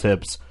field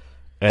tips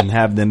and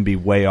have them be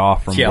way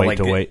off from weight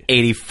to weight.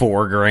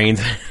 84 grains.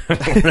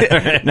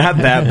 Not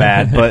that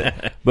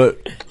bad, but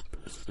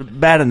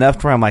bad enough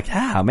to where I'm like,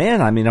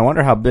 man. I mean, I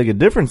wonder how big a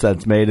difference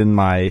that's made in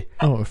my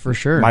for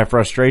sure my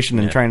frustration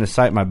in trying to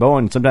sight my bow.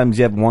 And sometimes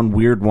you have one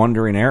weird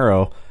wandering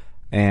arrow,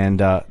 and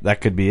that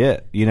could be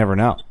it. You never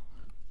know.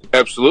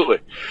 Absolutely.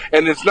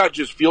 And it's not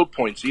just field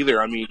points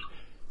either. I mean,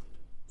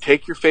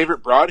 take your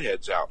favorite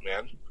broadheads out,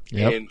 man,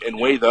 and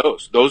weigh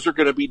those. Those are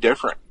going to be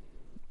different.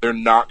 They're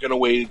not going to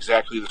weigh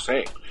exactly the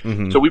same.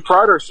 Mm-hmm. So we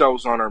pride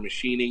ourselves on our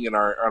machining and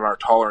our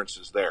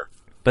tolerances there.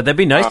 But that'd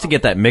be nice to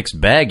get that mixed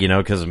bag,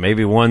 because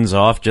maybe one's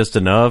off just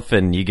enough,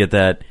 and you get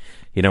that,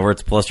 where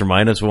it's plus or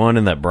minus 1,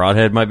 and that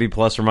broadhead might be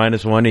plus or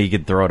minus 1, and you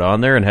could throw it on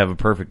there and have a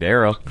perfect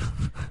arrow.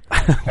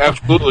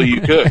 Absolutely,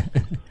 you could.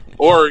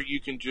 Or you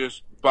can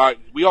just buy.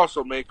 We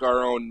also make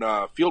our own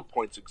field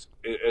points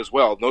as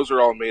well. Those are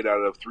all made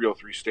out of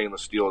 303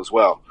 stainless steel as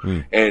well,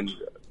 and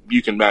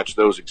you can match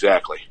those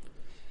exactly.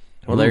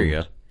 Well, there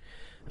you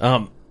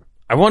go.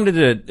 I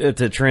wanted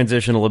to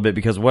transition a little bit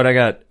because what I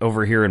got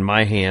over here in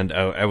my hand,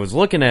 I was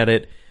looking at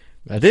it.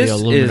 That's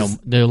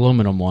the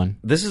aluminum one.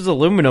 This is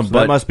aluminum, So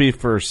but that must be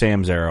for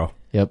Sam's arrow.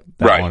 Yep,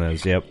 that one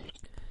is. Yep.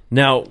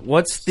 Now,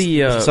 what's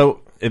the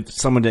so? If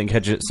someone didn't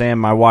catch it, Sam,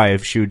 my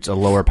wife, shoots a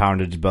lower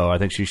poundage bow. I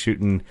think she's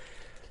shooting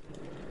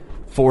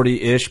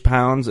 40-ish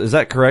pounds. Is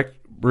that correct,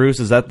 Bruce?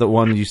 Is that the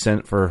one you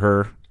sent for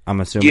her? I'm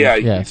assuming. Yeah,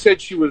 you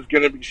said she was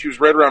She was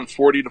right around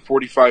 40 to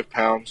 45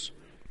 pounds.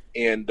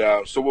 And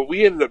so what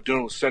we ended up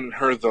doing was sending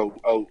her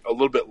a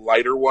little bit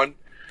lighter one.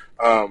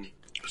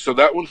 So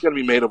that one's going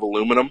to be made of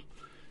aluminum.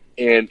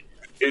 And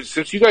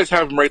since you guys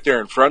have them right there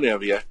in front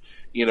of you,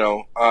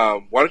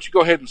 why don't you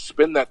go ahead and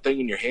spin that thing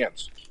in your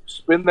hands?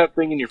 Spin that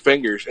thing in your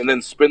fingers, and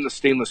then spin the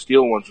stainless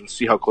steel ones and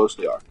see how close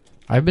they are.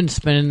 I've been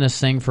spinning this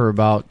thing for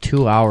about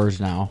 2 hours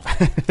now.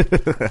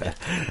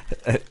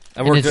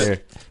 I worked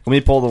there. Let me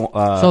pull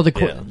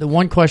the... the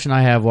one question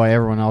I have why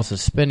everyone else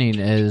is spinning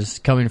is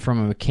coming from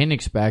a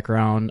mechanics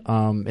background.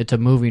 It's a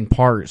moving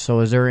part. So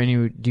is there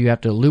do you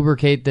have to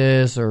lubricate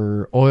this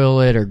or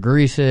oil it or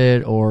grease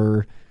it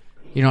or,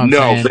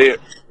 No,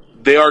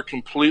 they are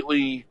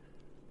completely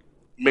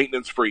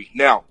maintenance free.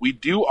 Now, we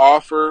do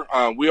offer,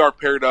 we are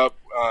paired up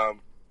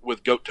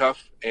with Goat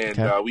Tough,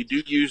 and we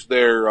do use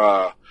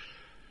their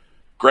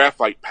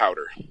graphite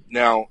powder.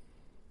 Now,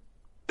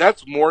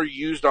 that's more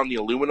used on the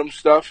aluminum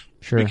stuff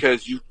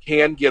because you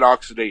can get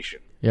oxidation.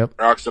 Yep.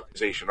 Or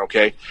oxidization,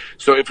 okay?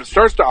 So if it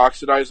starts to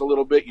oxidize a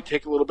little bit, you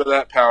take a little bit of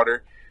that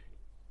powder,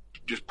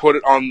 just put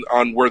it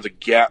on where the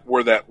gap,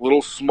 where that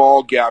little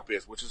small gap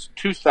is, which is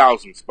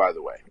 0.02, by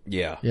the way.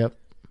 Yeah. Yep.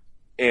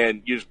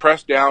 And you just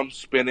press down,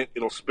 spin it.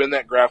 It'll spin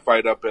that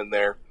graphite up in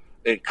there.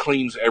 It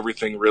cleans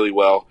everything really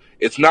well.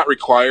 It's not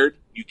required.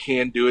 You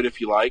can do it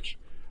if you like.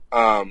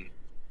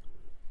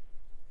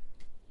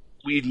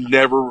 We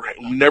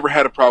never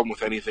had a problem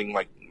with anything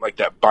like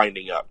that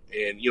binding up.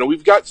 And,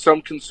 we've got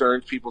some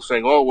concerns, people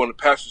saying, oh, when it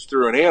passes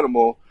through an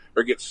animal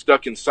or gets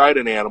stuck inside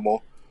an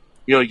animal,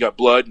 you got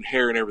blood and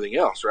hair and everything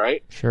else,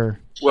 right? Sure.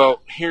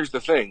 Well, here's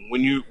the thing.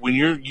 When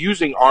you're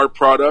using our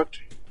product,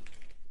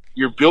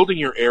 you're building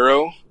your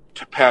arrow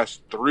to pass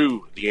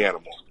through the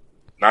animal,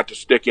 not to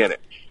stick in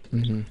it.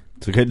 Mm-hmm.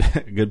 It's a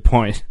good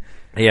point.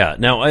 Yeah.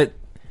 Now,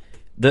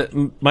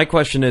 my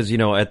question is,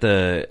 at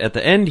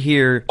the end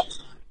here,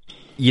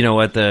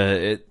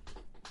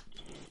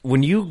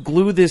 when you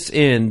glue this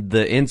in,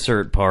 the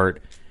insert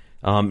part,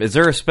 is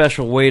there a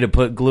special way to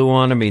put glue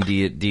on? I mean, do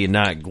you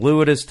not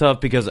glue it as tough?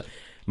 Because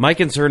my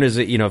concern is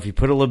that, if you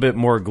put a little bit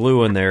more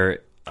glue in there,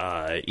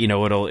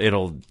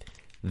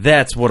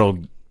 that's what'll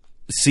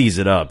seize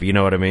it up. You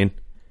know what I mean?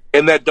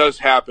 And that does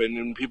happen,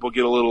 and people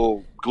get a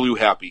little glue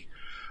happy.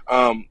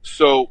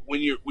 So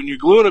when you're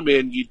gluing them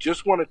in, you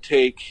just want to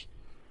take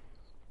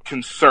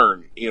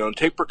concern, and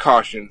take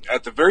precaution.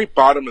 At the very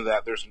bottom of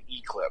that, there's an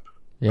E-clip.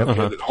 Yep.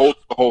 That holds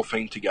the whole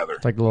thing together.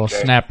 It's like a little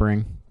snap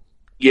ring.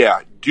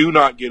 Yeah, do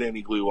not get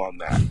any glue on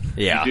that.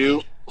 Yeah. If you do,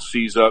 it'll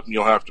seize up, and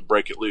you'll have to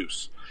break it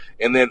loose.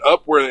 And then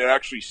up where it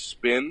actually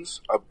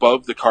spins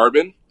above the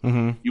carbon,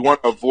 you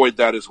want to avoid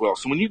that as well.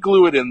 So when you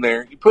glue it in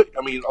there,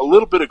 a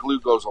little bit of glue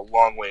goes a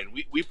long way. And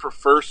we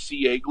prefer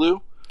CA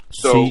glue.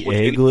 So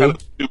CA glue?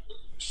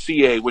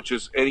 CA, which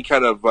is any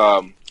kind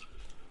of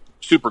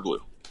super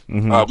glue.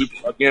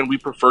 We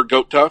prefer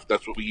Goat Tough.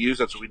 That's what we use.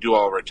 That's what we do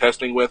all of our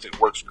testing with. It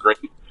works great.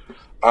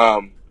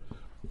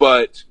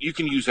 But you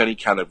can use any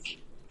kind of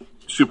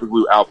super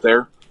glue out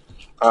there.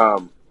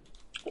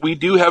 We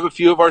do have a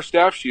few of our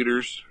staff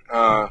shooters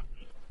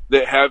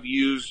that have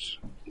used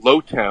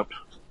low temp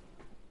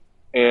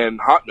and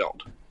hot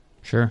melt.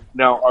 Sure.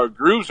 Now, our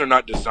grooves are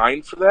not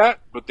designed for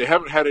that, but they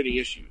haven't had any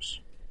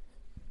issues.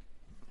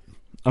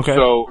 Okay.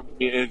 So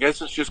I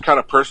guess it's just kind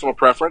of personal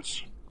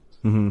preference.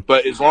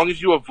 But as long as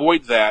you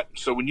avoid that,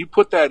 so when you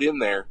put that in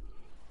there,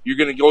 you're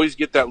going to always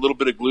get that little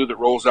bit of glue that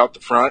rolls out the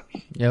front.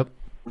 Yep.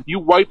 When you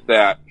wipe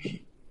that,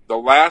 the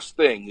last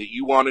thing that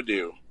you want to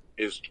do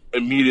is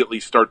immediately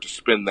start to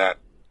spin that.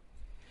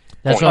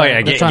 That's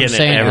point. what I'm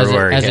saying.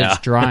 As it's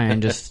drying,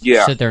 just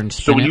sit there and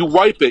spin So when it. you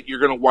wipe it, you're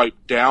going to wipe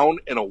down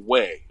and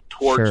away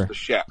towards Sure. the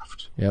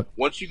shaft. Yep.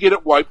 Once you get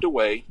it wiped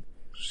away,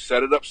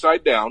 set it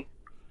upside down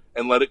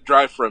and let it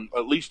dry for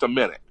at least a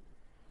minute.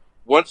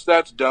 Once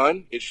that's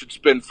done, it should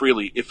spin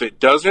freely. If it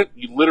doesn't,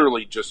 you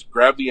literally just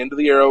grab the end of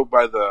the arrow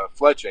by the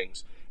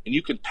fletchings, and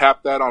you can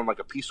tap that on like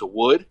a piece of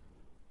wood,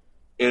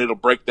 and it'll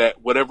break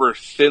that, whatever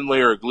thin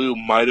layer of glue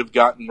might have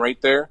gotten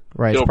right there.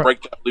 Right. It'll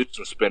break that loose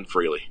and spin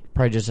freely.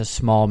 Probably just a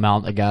small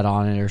amount that got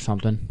on it or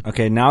something.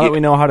 Okay, now that we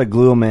know how to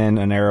glue them in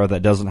an arrow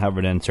that doesn't have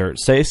an insert,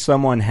 say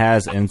someone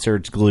has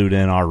inserts glued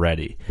in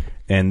already,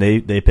 and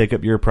they pick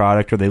up your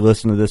product or they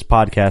listen to this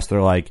podcast,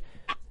 they're like,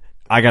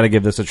 I got to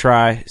give this a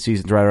try.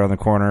 Season's right around the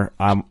corner.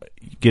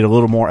 Get a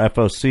little more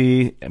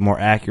FOC, more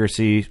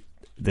accuracy.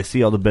 They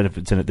see all the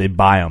benefits in it. They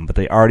buy them, but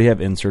they already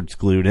have inserts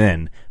glued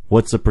in.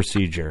 What's the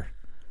procedure?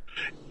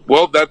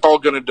 Well, that's all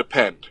going to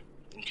depend.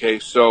 Okay,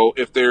 so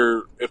if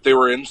they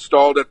were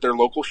installed at their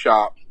local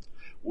shop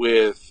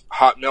with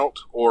hot melt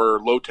or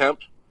low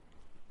temp,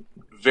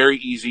 very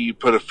easy. You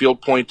put a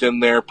field point in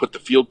there, put the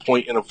field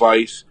point in a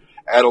vise,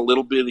 add a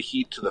little bit of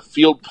heat to the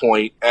field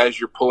point as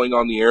you're pulling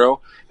on the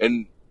arrow,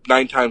 and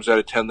 9 times out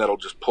of 10 that'll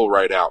just pull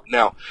right out.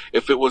 Now,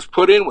 if it was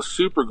put in with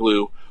super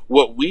glue,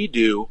 what we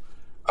do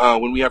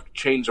when we have to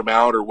change them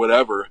out or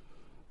whatever,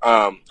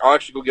 I'll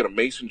actually go get a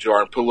mason jar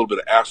and put a little bit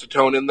of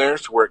acetone in there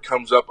so where it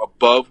comes up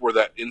above where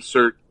that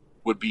insert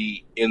would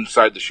be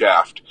inside the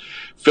shaft.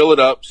 Fill it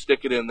up, stick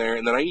it in there,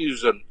 and then I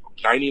use a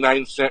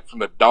 99-cent from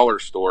the dollar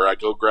store. I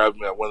go grab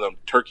one of them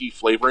turkey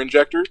flavor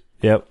injectors.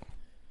 Yep.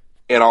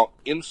 And I'll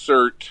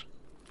insert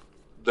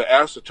the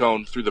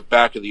acetone through the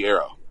back of the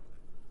arrow.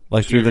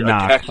 Like through the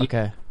knock.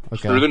 Okay.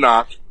 Through the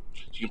knock.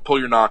 So you can pull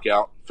your knock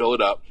out, fill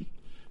it up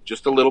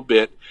just a little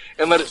bit,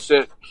 and let it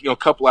sit, a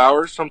couple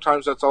hours.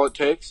 Sometimes that's all it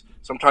takes.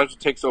 Sometimes it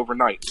takes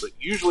overnight. But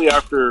usually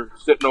after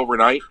sitting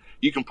overnight,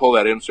 you can pull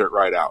that insert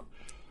right out.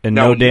 And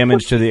now, no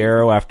damage to the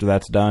arrow after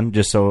that's done,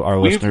 just so our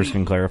listeners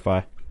can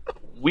clarify.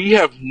 We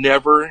have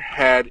never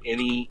had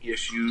any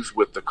issues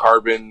with the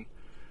carbon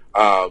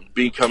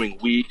becoming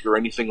weak or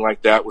anything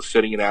like that with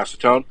sitting in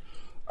acetone.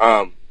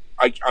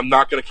 I'm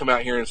not going to come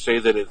out here and say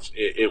that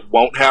it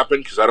won't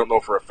happen because I don't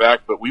know for a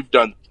fact, but we've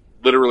done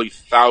literally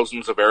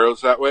thousands of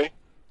arrows that way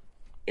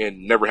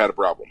and never had a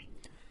problem.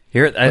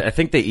 Here, I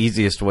think the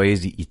easiest way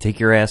is you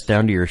take your ass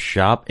down to your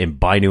shop and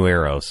buy new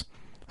arrows.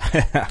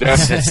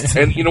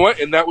 And you know what?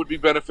 And that would be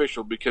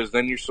beneficial because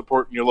then you're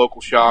supporting your local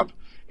shop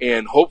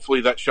and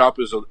hopefully that shop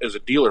is a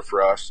dealer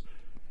for us,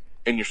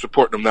 and you're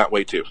supporting them that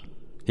way too.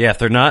 Yeah, if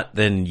they're not,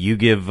 then you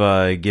give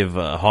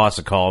Hoss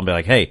a call and be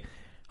like, "Hey,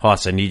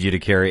 Hoss, I need you to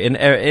carry," and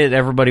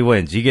everybody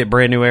wins. You get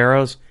brand new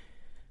arrows.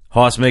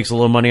 Hoss makes a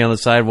little money on the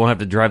side. Won't have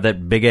to drive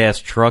that big ass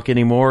truck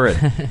anymore.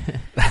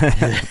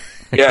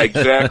 Yeah,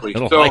 exactly.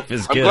 So Life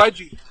is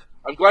good.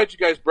 I'm glad you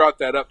guys brought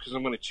that up because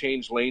I'm going to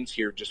change lanes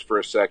here just for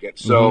a second.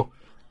 So,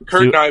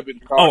 Kurt and I have been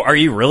talking. Oh, are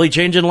you really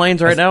changing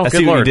lanes right now? I Good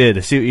see what you Lord. did.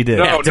 I see what you did.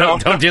 No. Yeah,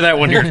 don't do that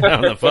when you're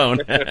on the phone.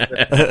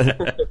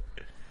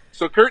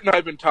 So Kurt and I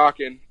have been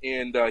talking,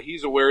 and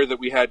he's aware that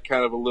we had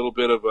kind of a little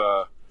bit of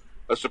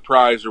a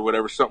surprise or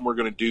whatever, something we're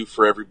going to do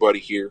for everybody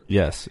here.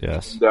 Yes.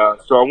 And, so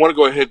I want to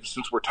go ahead,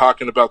 since we're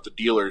talking about the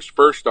dealers.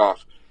 First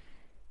off,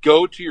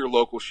 go to your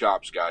local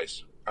shops,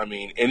 guys. I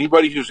mean,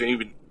 anybody who's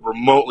even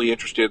remotely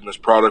interested in this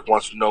product,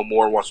 wants to know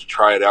more, wants to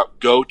try it out,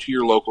 go to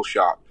your local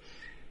shop.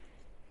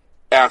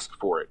 Ask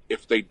for it.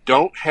 If they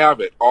don't have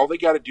it, all they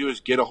got to do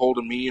is get a hold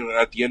of me, and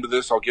at the end of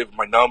this, I'll give them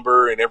my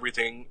number and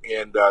everything,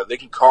 and they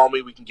can call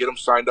me. We can get them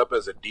signed up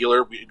as a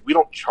dealer. We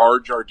don't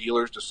charge our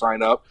dealers to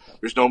sign up.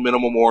 There's no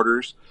minimum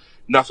orders,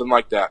 nothing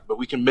like that. But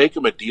we can make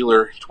them a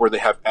dealer to where they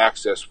have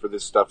access for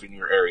this stuff in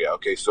your area.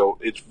 Okay, so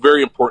it's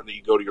very important that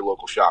you go to your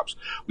local shops.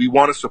 We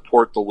want to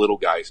support the little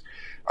guys.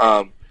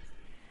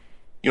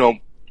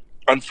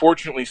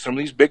 Unfortunately, some of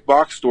these big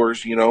box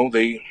stores,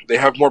 they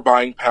have more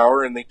buying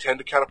power, and they tend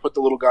to kind of put the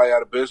little guy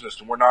out of business.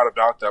 And we're not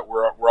about that.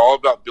 We're all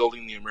about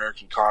building the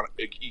American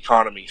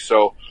economy.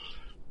 So,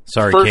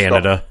 Sorry, first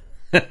Canada.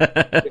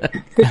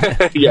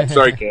 Yeah,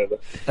 sorry, Canada.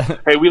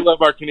 Hey, we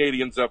love our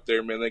Canadians up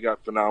there, man. They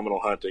got phenomenal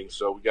hunting,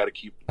 so we got to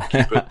keep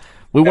it.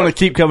 We want to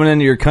keep coming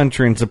into your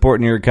country and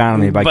supporting your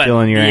economy by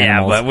killing your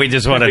animals. Yeah, but we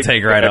just want to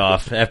take right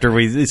off after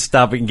we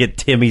stop and get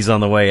Timmy's on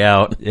the way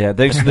out. Yeah,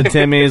 thanks to the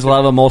Timmys. We'll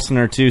have a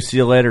Molsoner too. See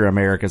you later,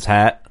 America's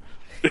hat.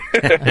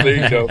 There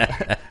you go.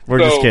 We're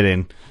just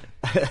kidding.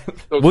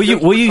 So Will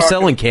you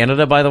sell in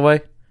Canada, by the way?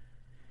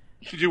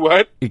 You do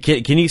what?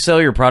 Can you sell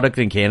your product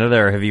in Canada,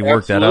 or have you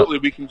worked that out?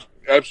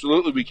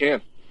 Absolutely, we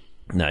can.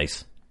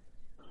 Nice.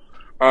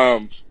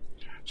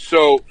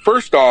 So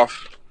first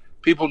off,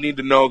 people need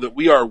to know that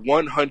we are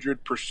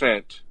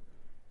 100%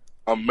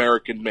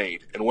 American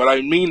made. And what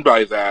I mean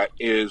by that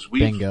is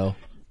we've Bingo.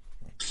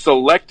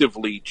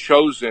 selectively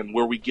chosen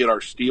where we get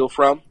our steel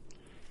from,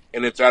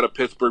 and it's out of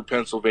Pittsburgh,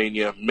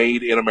 Pennsylvania,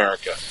 made in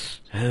America.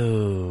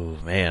 Oh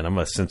man, I'm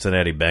a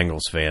Cincinnati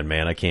Bengals fan,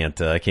 man. I can't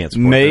support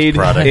Made this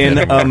product in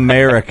anymore.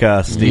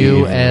 America,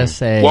 Steve.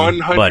 USA.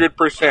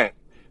 100%.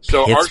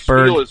 So Pittsburgh.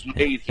 our steel is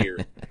made here.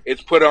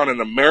 It's put on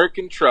an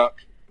American truck,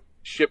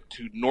 shipped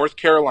to North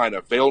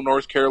Carolina, Vail,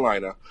 North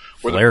Carolina,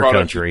 where Flare the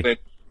product country.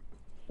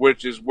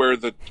 which is where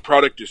the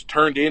product is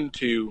turned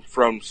into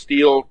from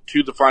steel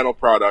to the final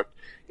product.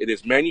 It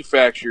is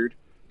manufactured,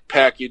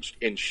 packaged,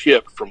 and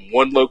shipped from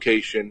one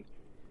location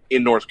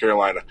in North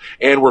Carolina,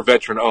 and we're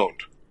veteran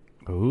owned.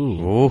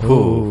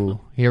 Ooh.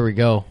 Here we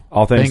go.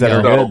 All things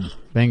Bingo. that are good.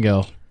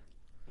 Bingo.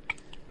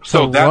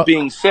 So that what-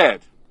 being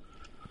said,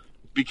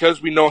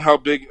 because we know how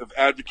big of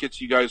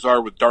advocates you guys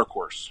are with Dark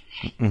Horse,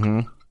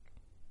 Mm-hmm.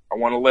 I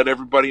want to let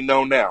everybody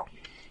know now.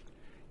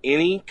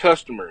 Any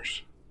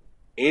customers,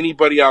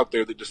 anybody out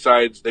there that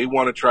decides they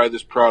want to try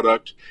this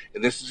product,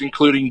 and this is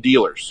including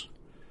dealers,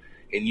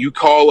 and you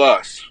call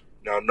us,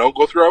 now don't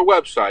go through our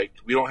website.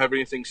 We don't have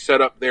anything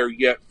set up there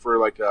yet for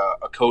like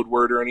a code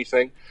word or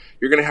anything.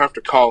 You're going to have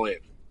to call in.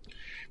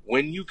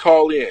 When you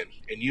call in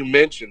and you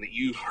mention that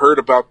you heard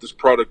about this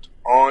product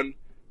on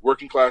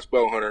Working Class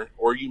Bowhunter,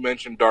 or you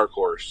mention Dark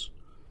Horse,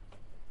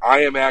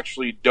 I am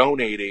actually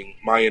donating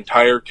my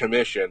entire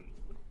commission,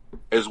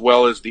 as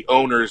well as the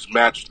owners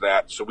matched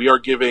that. So we are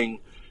giving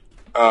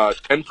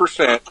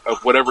 10%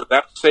 of whatever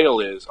that sale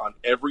is on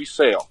every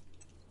sale,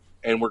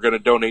 and we're going to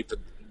donate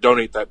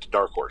that to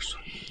Dark Horse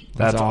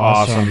That's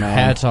awesome, man.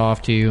 Hats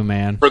off to you,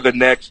 man. for the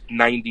next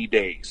 90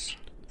 days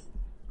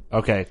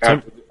Okay,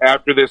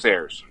 after this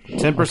airs.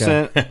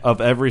 10%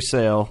 of every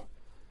sale,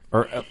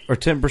 or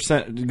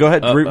 10%. Go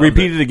ahead,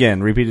 repeat it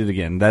again. Repeat it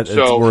again. It's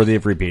worthy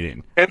of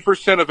repeating.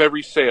 10% of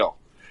every sale.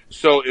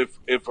 So if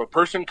a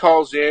person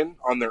calls in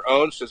on their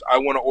own, says, I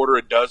want to order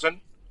a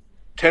dozen,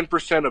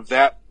 10% of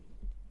that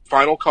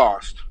final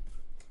cost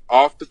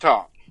off the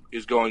top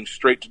is going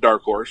straight to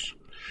Dark Horse,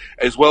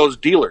 as well as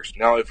dealers.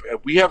 Now, if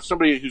we have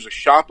somebody who's a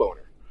shop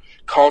owner,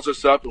 calls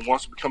us up and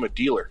wants to become a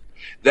dealer,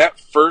 that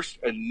first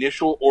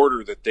initial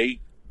order that they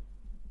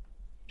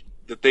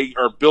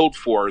are billed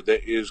for,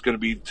 that is going to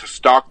be to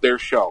stock their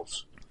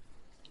shelves,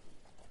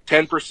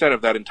 10%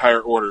 of that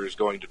entire order is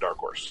going to Dark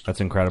Horse.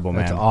 That's incredible,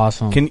 man. That's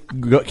awesome.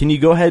 Can you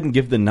go ahead and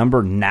give the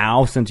number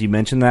now, since you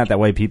mentioned that? That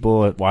way,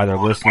 people, while they're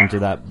listening to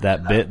that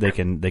bit, they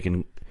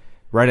can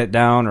write it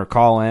down or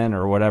call in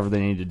or whatever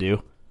they need to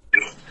do.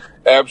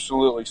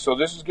 Absolutely. So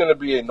this is going to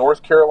be a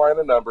North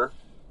Carolina number.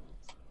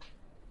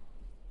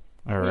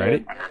 All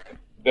right.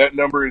 That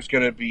number is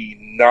going to be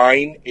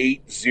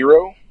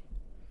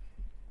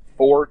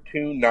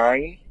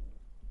 980-429-2070.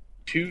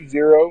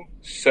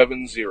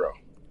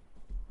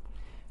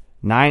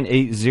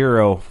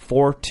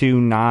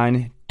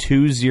 980-429-2070.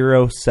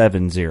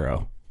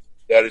 2070.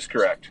 That is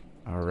correct.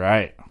 All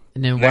right.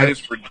 And then And that is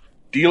for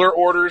dealer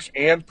orders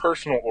and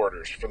personal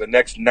orders for the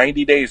next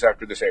 90 days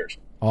after this airs.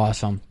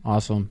 Awesome.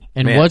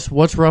 And Man.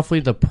 what's roughly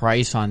the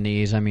price on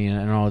these? I mean,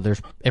 I know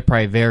it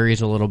probably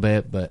varies a little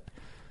bit, but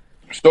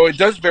So it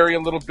does vary a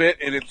little bit,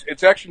 and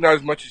it's actually not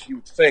as much as you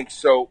would think.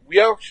 So we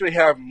actually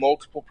have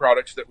multiple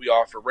products that we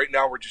offer. Right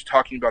now we're just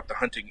talking about the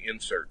hunting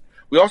insert.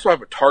 We also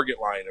have a target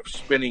line of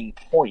spinning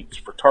points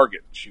for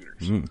target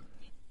shooters.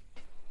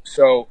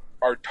 So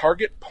our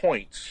target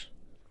points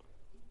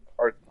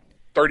are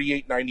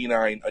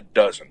 $38.99 a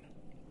dozen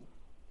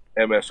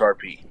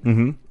MSRP.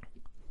 Mm-hmm.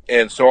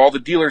 And so all the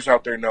dealers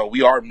out there know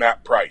we are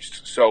map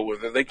priced. So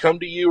whether they come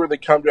to you or they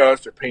come to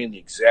us, they're paying the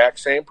exact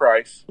same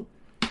price.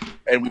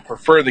 And we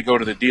prefer they go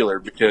to the dealer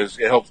because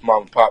it helps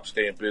mom and pop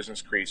stay in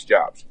business, creates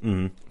jobs.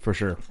 For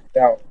sure.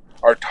 Now,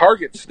 our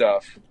target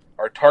stuff,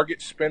 our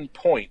target spend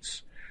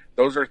points,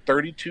 those are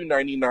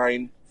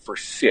 $32.99 for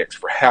 6,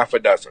 for half a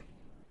dozen.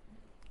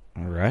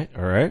 All right.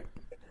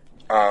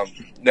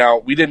 Now,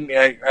 we didn't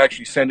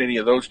actually send any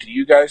of those to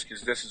you guys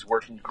because this is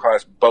working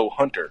class bow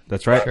hunter.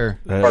 That's right. Sure.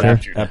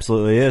 That Sure.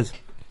 absolutely is.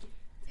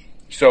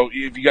 So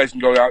if you guys can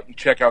go out and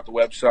check out the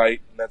website,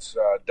 and that's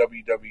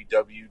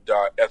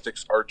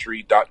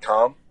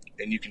www.ethicsarchery.com,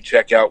 and you can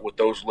check out what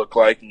those look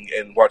like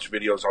and watch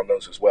videos on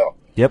those as well.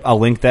 Yep, I'll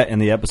link that in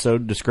the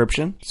episode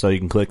description, so you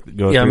can go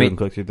through and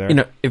click through there. You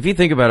know, if you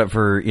think about it,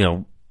 for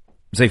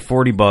say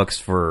 $40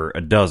 for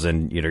a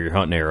dozen, you're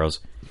hunting arrows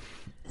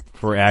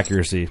for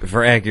accuracy.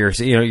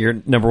 Your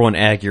number one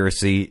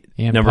accuracy,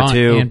 and number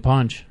two and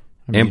punch.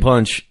 and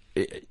punch,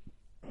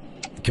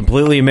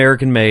 completely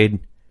American made.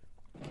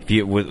 If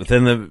you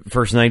within the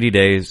first 90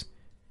 days,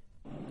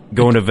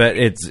 going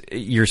to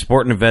you're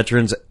sporting a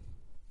veterans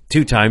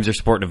 2 times. You're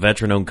sporting a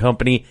veteran-owned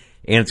company,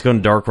 and it's going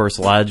to Dark Horse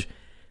Lodge.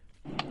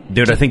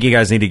 Dude, I think you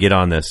guys need to get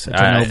on this.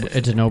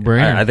 It's a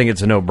no-brainer. I think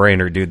it's a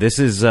no-brainer, dude. This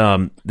is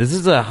a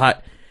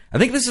hot. I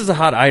think this is a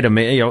hot item.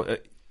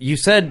 You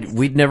said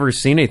we'd never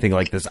seen anything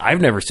like this.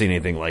 I've never seen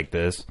anything like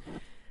this.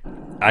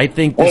 I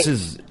think this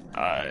is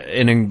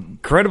an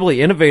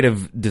incredibly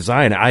innovative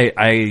design.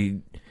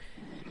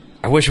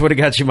 I wish I would have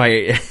got you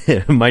my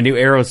my new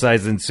arrow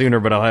size in sooner,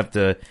 but I'll have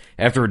to,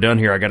 after we're done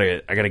here, I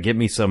gotta get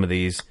me some of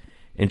these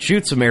and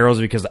shoot some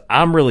arrows because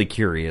I'm really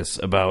curious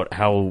about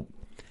how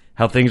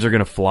things are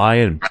gonna fly,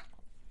 and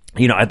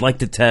I'd like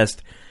to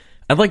test.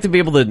 I'd like to be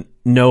able to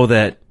know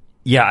that.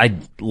 Yeah, I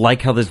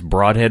like how this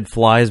broadhead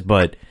flies,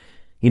 but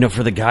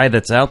for the guy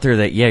that's out there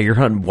that you're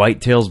hunting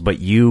whitetails, but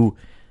you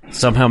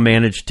somehow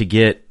managed to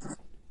get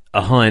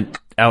a hunt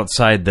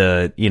outside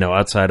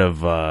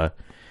of I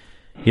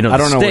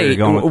don't know where you're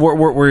going.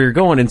 Where you're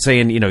going and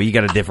saying, you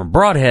got a different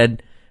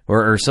broadhead,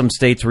 or some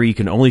states where you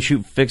can only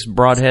shoot fixed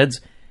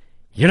broadheads,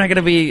 you're not going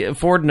to be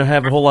affording to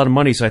have a whole lot of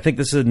money. So I think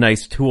this is a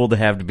nice tool to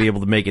have to be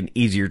able to make an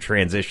easier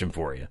transition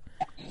for you.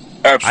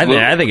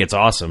 Absolutely. I think it's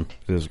awesome.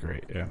 It is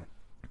great, yeah.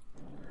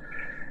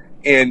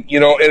 And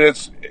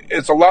and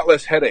it's a lot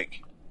less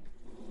headache.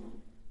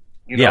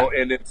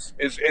 And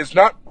it's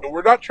not.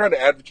 We're not trying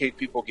to advocate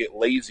people get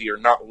lazy or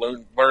not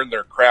learn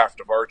their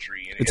craft of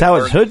archery. It's how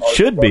it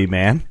should be,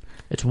 man.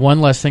 It's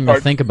one less thing to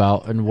think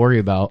about and worry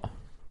about.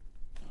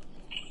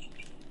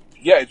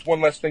 Yeah, it's one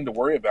less thing to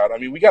worry about. I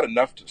mean, we got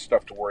enough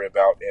stuff to worry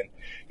about. And,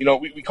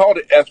 we called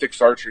it ethics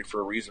archery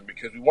for a reason,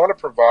 because we want to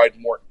provide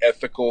more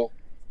ethical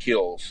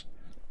kills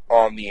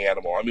on the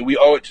animal. I mean, we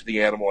owe it to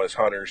the animal as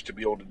hunters to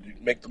be able to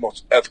make the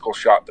most ethical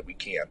shot that we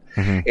can.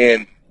 Mm-hmm.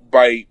 And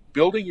by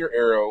building your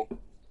arrow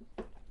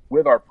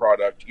with our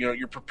product,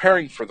 you're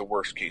preparing for the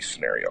worst case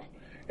scenario.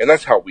 And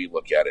that's how we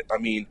look at it. I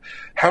mean,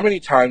 how many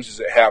times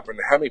has it happened?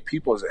 How many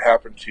people has it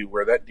happened to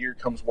where that deer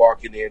comes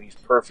walking in, he's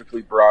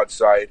perfectly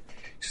broadside,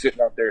 sitting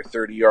out there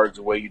 30 yards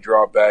away, you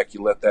draw back,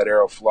 you let that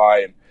arrow fly,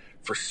 and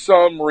for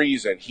some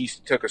reason he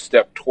took a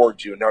step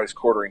towards you, and now he's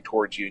quartering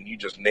towards you, and you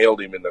just nailed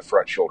him in the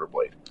front shoulder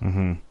blade.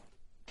 Mm-hmm.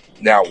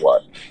 Now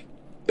what?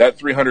 That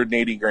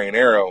 380 grain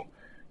arrow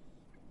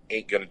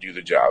ain't going to do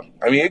the job.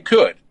 I mean, it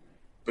could,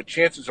 but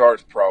chances are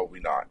it's probably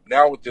not.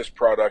 Now with this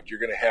product, you're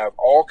going to have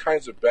all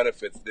kinds of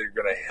benefits that are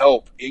going to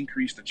help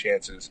increase the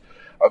chances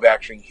of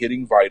actually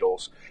hitting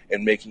vitals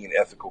and making an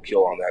ethical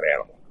kill on that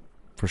animal.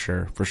 For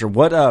sure.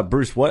 What,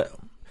 Bruce? What?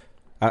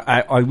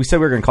 We said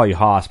we were going to call you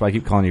Haas, but I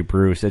keep calling you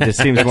Bruce. It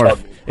just seems more.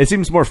 It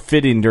seems more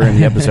fitting during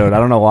the episode. I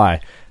don't know why.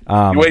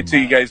 You wait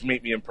till you guys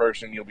meet me in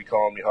person. You'll be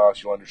calling me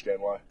Haas. You'll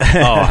understand why.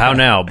 Oh, how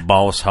now,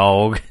 boss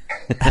hog?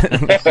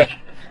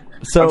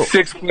 So I'm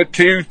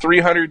 6'2",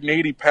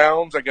 380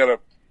 pounds. I got a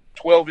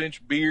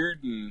 12-inch beard,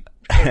 and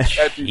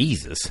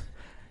Jesus,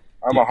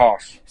 I'm a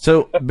Haas.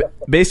 So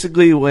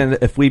basically,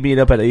 if we meet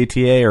up at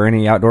ATA or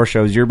any outdoor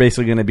shows, you're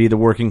basically going to be the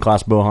working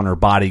class bow hunter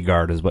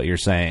bodyguard, is what you're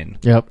saying.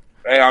 Yep.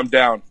 Hey, I'm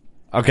down.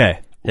 Okay.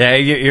 Yeah,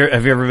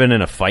 have you ever been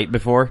in a fight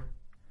before?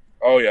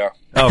 Oh yeah.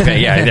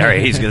 Okay, yeah. All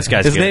right, this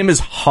guy's His good. name is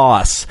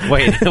Haas.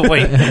 Wait.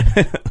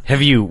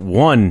 Have you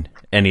won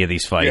any of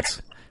these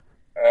fights?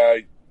 Yeah.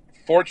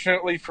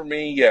 Fortunately for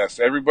me, yes.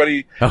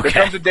 Everybody, Okay. There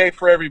comes a day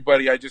for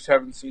everybody. I just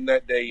haven't seen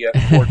that day yet.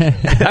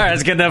 Unfortunately. All right,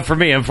 that's good enough for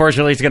me.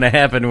 Unfortunately, it's going to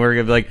happen. We're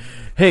going to be like,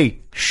 hey,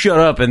 shut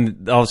up.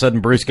 And all of a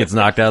sudden, Bruce gets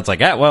knocked out. It's like,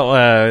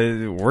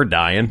 we're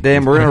dying.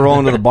 Damn, we're going to roll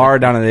into the bar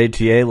down at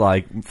ATA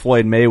like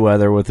Floyd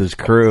Mayweather with his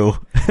crew.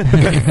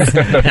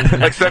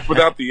 Except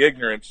without the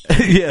ignorance.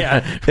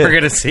 Yeah, we're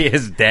going to see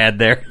his dad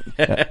there.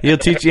 He'll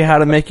teach you how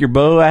to make your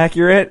bow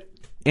accurate,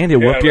 and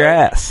he'll whip your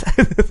right. ass.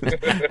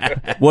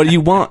 What do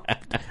you want?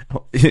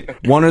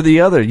 One or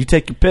the other. You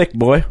take your pick,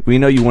 boy. We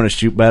know you want to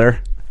shoot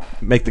better.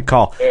 Make the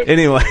call.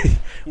 Anyway,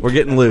 we're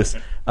getting loose.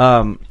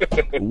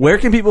 Where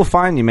can people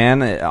find you,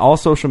 man? All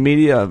social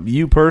media,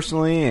 you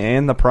personally,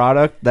 and the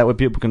product. That way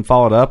people can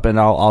follow it up, and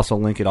I'll also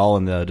link it all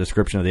in the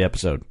description of the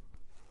episode.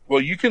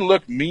 Well, you can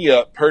look me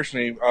up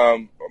personally.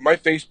 My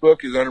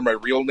Facebook is under my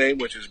real name,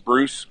 which is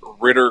Bruce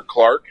Ritter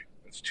Clark.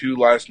 It's 2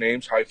 last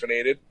names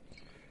hyphenated.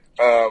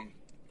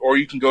 Or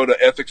you can go to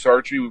Ethics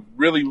Archery. We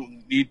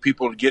really need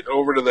people to get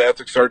over to the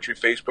Ethics Archery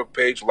Facebook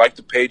page, like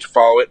the page,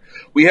 follow it.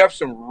 We have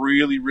some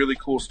really, really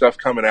cool stuff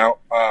coming out.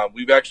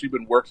 We've actually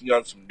been working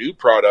on some new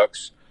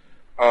products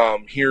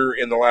here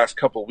in the last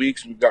couple of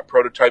weeks. We've got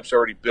prototypes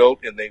already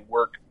built, and they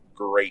work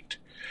great.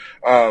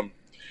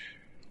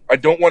 I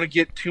don't want to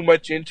get too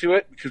much into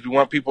it because we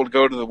want people to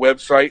go to the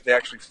website and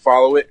actually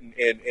follow it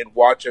and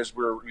watch as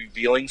we're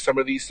revealing some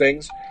of these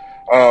things.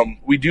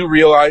 We do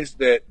realize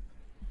that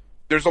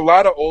there's a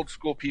lot of old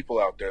school people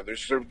out there.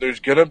 There's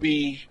going to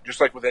be, just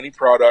like with any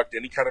product,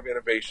 any kind of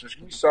innovation, there's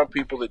going to be some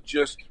people that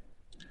just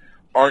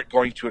aren't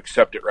going to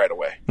accept it right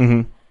away.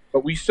 Mm-hmm.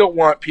 But we still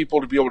want people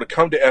to be able to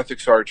come to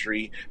Ethics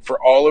Archery for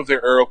all of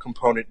their arrow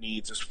component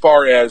needs as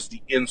far as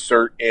the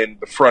insert and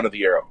the front of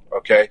the arrow,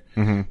 okay?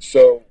 Mm-hmm.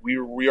 So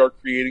we are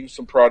creating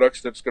some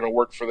products that's going to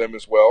work for them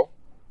as well.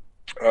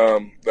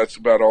 That's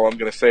about all I'm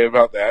going to say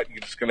about that. You're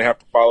just going to have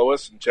to follow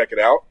us and check it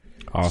out.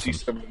 Awesome. See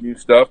some of the new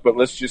stuff. But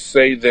let's just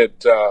say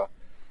that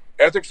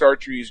Ethics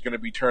Archery is going to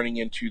be turning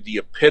into the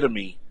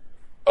epitome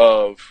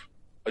of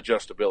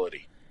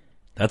adjustability.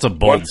 That's a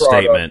bold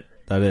statement.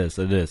 It is.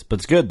 But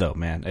it's good, though,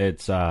 man.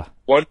 It's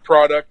one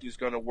product is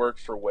going to work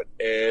for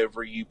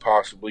whatever you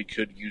possibly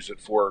could use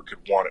it for or could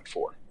want it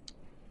for.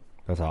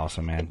 That's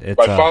awesome, man. It's,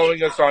 by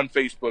following us on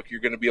Facebook, you're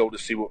going to be able to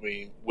see what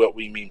we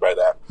mean by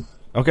that.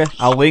 Okay,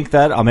 I'll link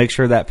that. I'll make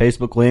sure that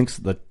Facebook links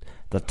the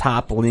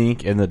top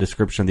link in the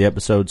description of the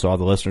episode so all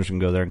the listeners can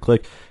go there and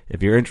click.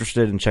 If you're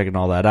interested in checking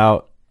all that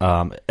out,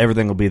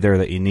 everything will be there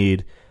that you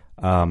need.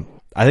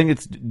 I think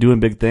it's doing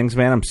big things,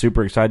 man. I'm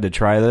super excited to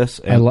try this.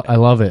 I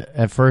love it.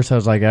 At first, I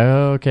was like,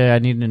 oh, okay, I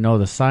need to know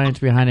the science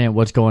behind it and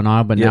what's going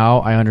on. But now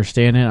I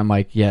understand it. I'm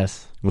like,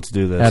 yes. Let's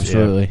do this.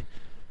 Absolutely.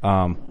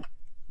 Yeah.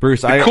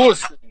 Bruce, go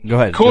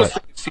ahead. Coolest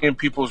thing is seeing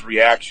people's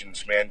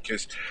reactions, man,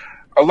 because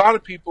a lot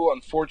of people,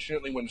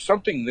 unfortunately, when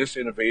something this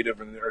innovative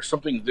or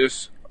something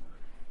this,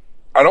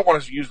 I don't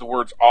want to use the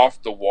words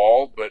off the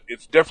wall, but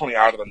it's definitely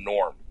out of the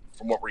norm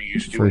from what we're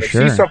used to. For when they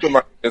sure. see something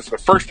like this, the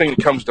first thing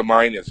that comes to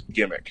mind is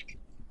gimmick.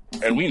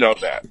 And we know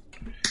that.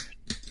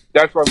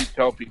 That's why we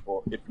tell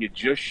people, if you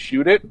just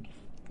shoot it,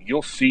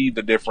 you'll see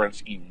the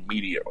difference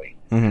immediately.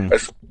 Mm-hmm.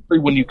 Especially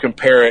when you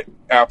compare it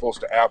apples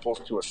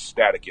to a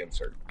static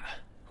insert.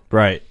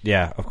 Right,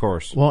 yeah, of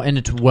course. Well, and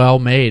it's well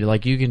made.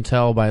 Like, you can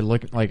tell by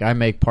looking. Like, I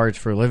make parts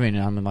for a living,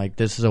 and I'm like,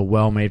 this is a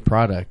well made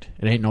product.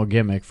 It ain't no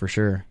gimmick for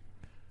sure.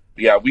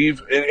 Yeah,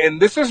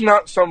 and this is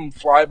not some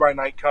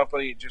fly-by-night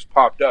company that just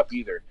popped up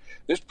either.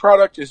 This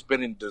product has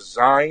been in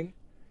design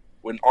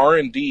in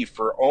R&D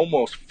for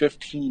almost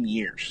 15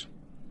 years.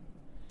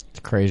 It's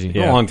crazy.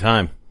 A long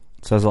time.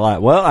 Says a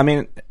lot. Well, I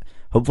mean,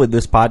 hopefully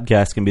this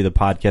podcast can be the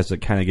podcast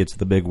that kind of gets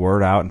the big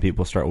word out and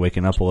people start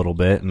waking up a little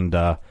bit. And we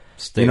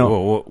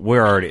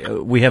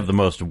have the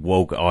most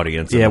woke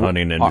audience in the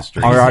hunting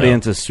industry. Our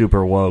audience is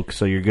super woke,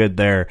 so you're good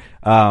there.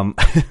 But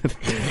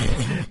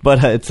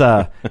it's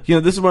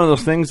this is one of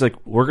those things, like,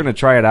 we're gonna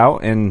try it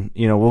out and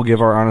we'll give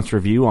our honest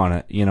review on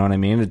it. You know what I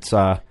mean? It's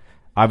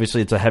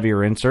obviously it's a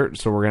heavier insert,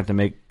 so we're gonna have to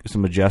make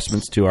some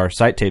adjustments to our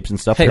sight tapes and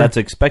stuff. But that's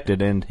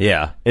expected, and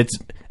it's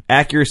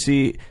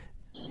accuracy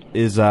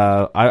is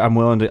I'm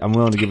willing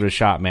to give it a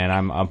shot, man.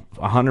 I'm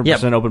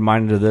 100% open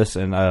minded to this,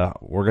 and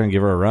we're gonna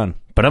give her a run.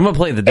 But I'm gonna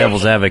play the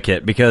devil's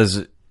advocate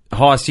because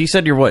Hoss, you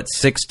said you're what,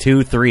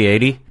 6'2",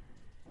 380?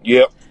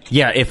 Yep.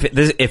 Yeah,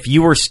 if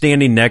you were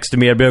standing next to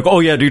me, I'd be like, oh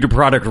yeah, dude, your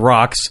product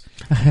rocks.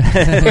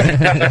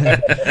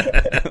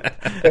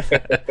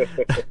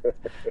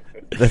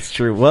 That's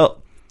true.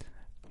 Well,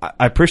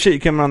 I appreciate you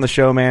coming on the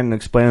show, man, and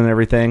explaining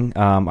everything.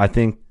 I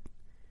think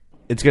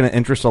it's going to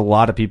interest a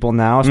lot of people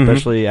now,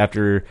 especially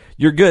after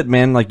you're good,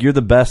 man. Like, you're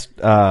the best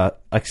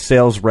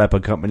sales rep a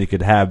company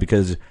could have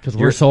because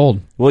we're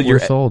sold. Well, we're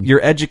sold.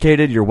 You're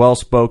educated, you're well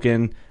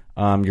spoken,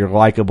 you're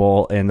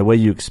likable, and the way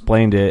you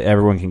explained it,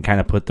 everyone can kind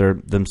of put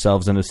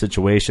themselves in a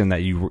situation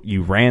that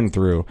you ran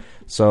through.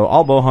 So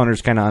all bow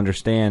hunters kind of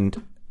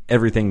understand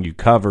everything you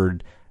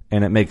covered,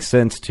 and it makes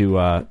sense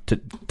to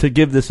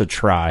give this a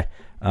try.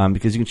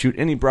 Because you can shoot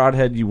any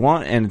broadhead you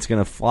want, and it's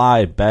going to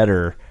fly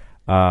better.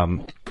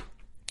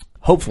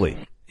 Hopefully,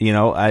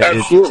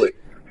 absolutely.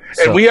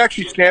 And we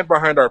actually stand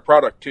behind our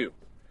product, too.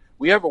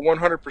 We have a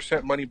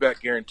 100%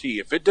 money-back guarantee.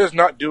 If it does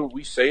not do what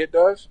we say it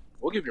does,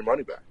 we'll give your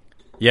money back.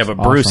 Yeah, but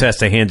Bruce has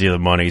to hand you the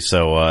money,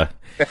 so...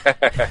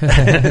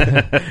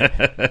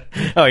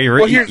 Oh,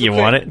 you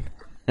want it?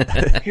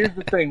 Here's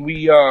the thing.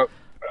 We,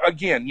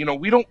 again,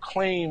 we don't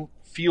claim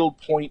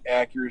field point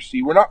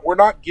accuracy. We're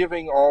not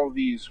giving all of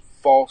these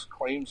false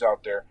claims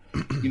out there.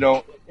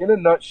 In a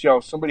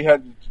nutshell, somebody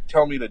had to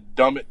tell me to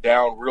dumb it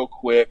down real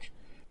quick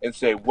and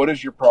say, what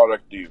does your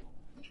product do?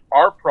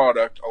 Our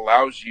product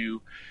allows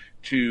you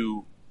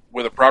to,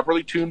 with a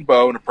properly tuned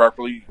bow and a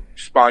properly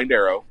spined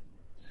arrow,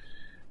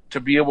 to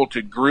be able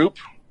to group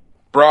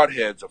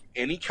broadheads of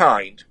any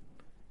kind,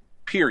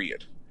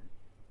 period,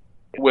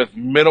 with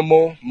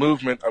minimal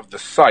movement of the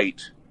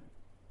sight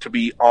to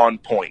be on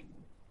point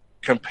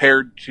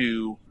compared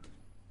to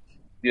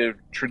the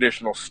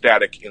traditional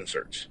static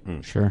inserts.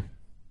 Sure.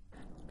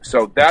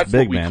 So that's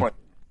big, what we man. claim.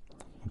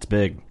 It's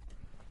big.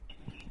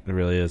 It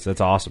really is.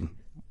 That's awesome.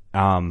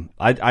 I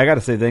got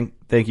to say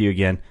thank you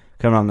again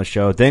coming on the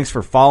show. Thanks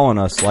for following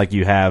us like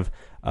you have.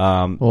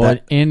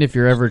 And if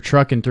you're ever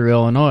trucking through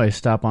Illinois,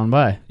 stop on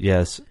by.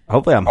 Yes.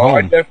 Hopefully I'm Oh, home.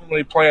 I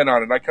definitely plan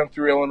on it. I come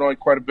through Illinois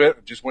quite a bit.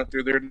 I just went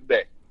through there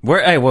today.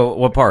 Where? Hey,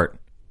 what part?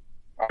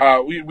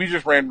 We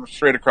just ran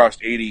straight across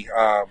 80.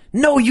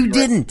 No, you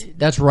didn't.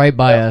 That's right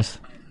by us.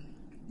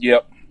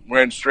 Yep.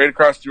 Ran straight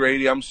across through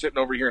 80. I'm sitting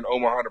over here in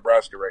Omaha,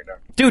 Nebraska right now.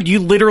 Dude, you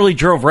literally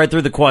drove right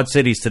through the Quad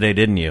Cities today,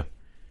 didn't you?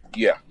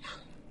 Yeah.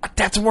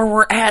 That's where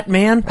we're at,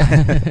 man.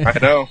 I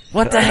know.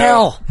 What the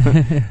hell?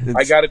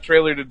 I got a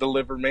trailer to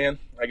deliver, man.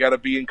 I got to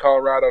be in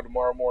Colorado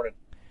tomorrow morning.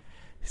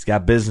 He's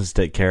got business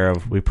to take care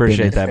of. We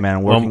appreciate that,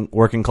 man.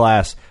 Working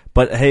class.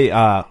 But hey,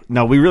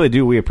 no, we really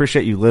do. We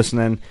appreciate you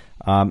listening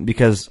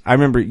because I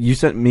remember you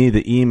sent me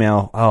the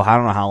email. Oh, I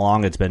don't know how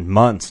long it's been.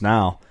 Months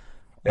now.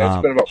 Yeah,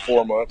 it's been about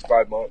 4 months,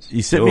 5 months.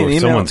 You sent me an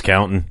email. Someone's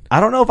counting. I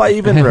don't know if I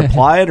even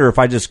replied or if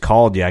I just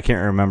called you. I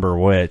can't remember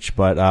which,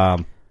 but I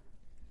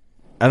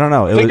don't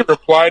know. I think I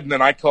replied and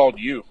then I called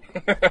you.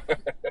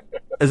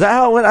 Is that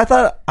how it went? I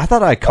thought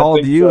I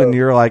called you and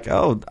you were like,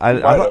 oh, I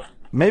thought,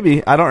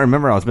 maybe. I don't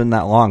remember. It's been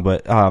that long,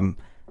 but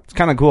it's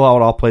kind of cool how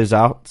it all plays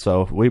out.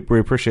 So we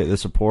appreciate the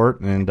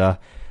support, and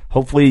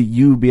hopefully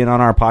you being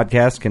on our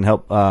podcast can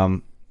help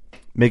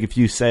make a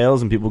few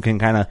sales and people can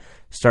kind of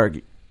start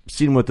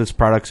seeing what this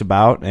product's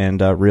about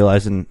and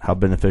realizing how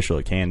beneficial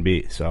it can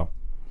be. So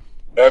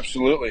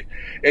absolutely.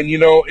 And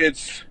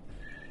it's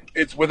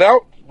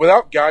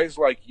without guys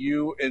like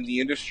you in the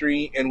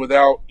industry, and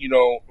without,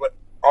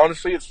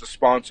 honestly, it's the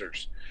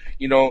sponsors.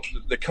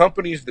 The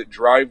companies that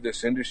drive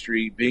this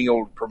industry being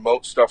able to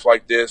promote stuff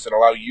like this and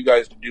allow you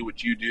guys to do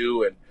what you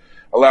do and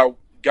allow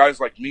guys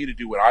like me to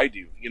do what I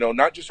do,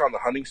 not just on the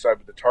hunting side,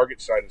 but the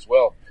target side as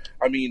well.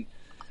 I mean,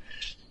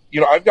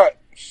 I've got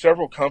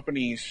several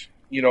companies,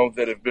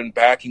 that have been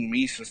backing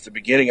me since the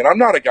beginning, and I'm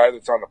not a guy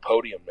that's on the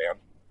podium, man.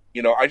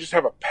 I just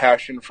have a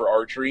passion for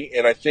archery,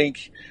 and I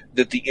think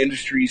that the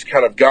industry's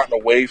kind of gotten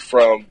away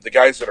from the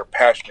guys that are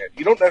passionate.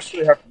 You don't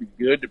necessarily have to be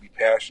good to be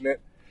passionate.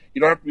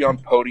 You don't have to be on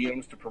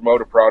podiums to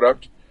promote a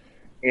product.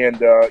 And,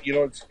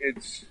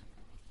 it's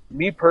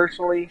me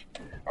personally,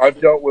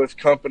 I've dealt with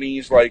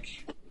companies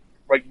like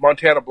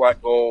Montana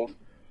Black Gold,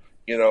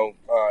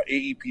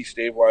 AEP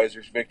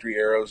Stabilizers, Victory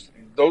Arrows,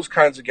 those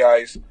kinds of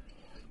guys.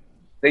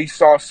 They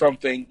saw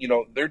something,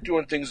 they're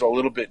doing things a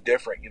little bit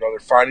different. They're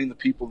finding the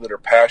people that are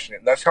passionate.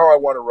 And that's how I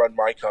want to run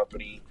my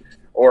company,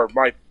 or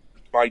my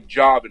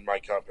job in my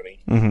company.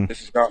 Mm-hmm.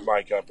 This is not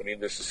my company.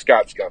 This is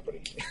Scott's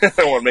company.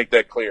 I want to make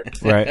that clear.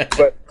 Right.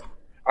 But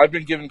I've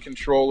been given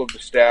control of the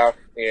staff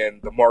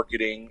and the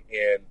marketing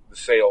and the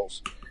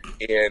sales.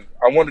 And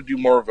I want to do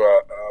more of a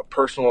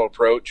personal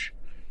approach.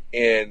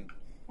 And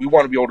we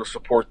want to be able to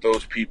support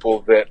those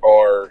people that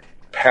are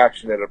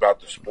passionate about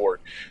the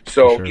sport.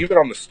 So sure. Even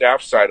on the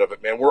staff side of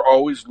it, man, we're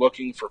always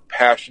looking for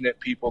passionate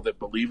people that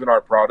believe in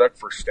our product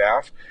for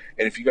staff.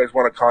 And if you guys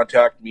want to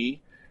contact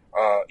me,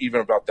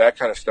 even about that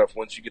kind of stuff,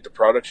 once you get the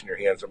products in your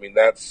hands, I mean,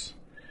 that's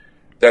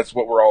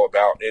what we're all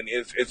about. And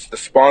it's the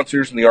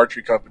sponsors and the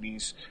archery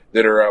companies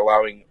that are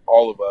allowing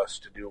all of us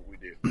to do what we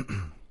do.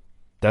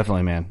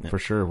 Definitely, man, for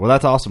sure. Well,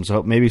 that's awesome.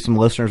 So maybe some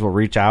listeners will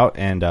reach out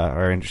and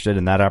are interested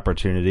in that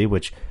opportunity,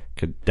 which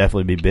could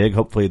definitely be big.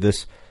 Hopefully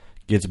this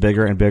gets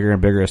bigger and bigger and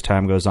bigger as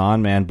time goes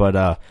on, man.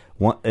 But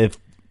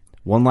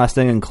one last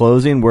thing in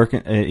closing,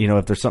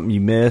 if there's something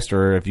you missed,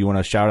 or if you want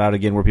to shout out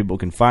again where people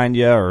can find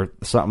you, or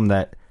something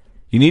that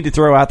you need to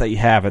throw out that you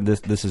haven't,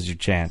 this is your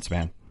chance,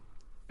 man.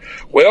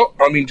 Well,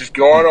 I mean, just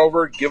go on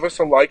over, give us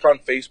a like on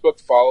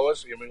Facebook, follow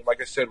us. I mean, like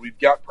I said, we've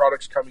got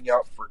products coming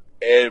out for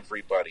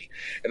everybody,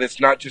 and it's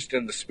not just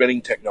in the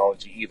spinning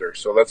technology either.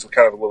 So that's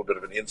kind of a little bit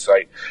of an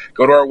insight.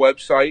 Go to our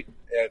website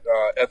at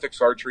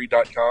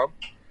ethicsarchery.com.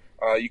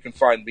 You can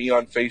find me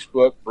on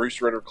Facebook,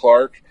 Bruce Ritter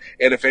Clark.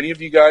 And if any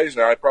of you guys,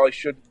 now I probably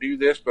shouldn't do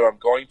this, but I'm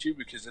going to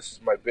because this is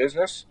my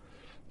business.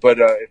 But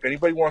if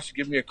anybody wants to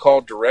give me a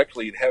call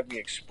directly and have me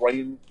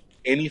explain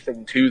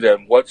anything to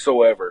them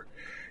whatsoever,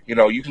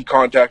 you can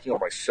contact me on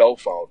my cell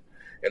phone.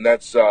 And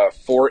that's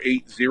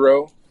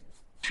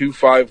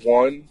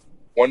 480-251-4666.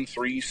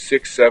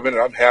 1367,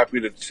 and I'm happy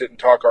to sit and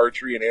talk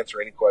archery and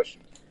answer any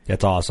questions.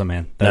 That's awesome,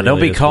 man. Now, That don't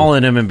really be is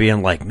calling him and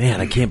being like,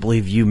 man, I can't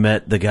believe you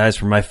met the guys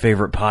from my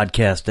favorite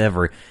podcast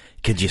ever.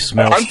 Could you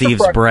smell I'm Steve's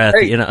surprised. breath?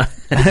 Hey, You know,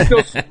 it's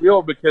still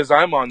surreal because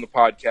I'm on the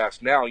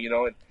podcast now,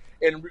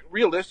 and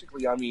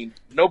realistically, I mean,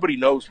 nobody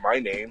knows my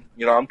name.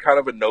 I'm kind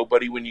of a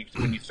nobody when you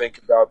think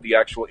about the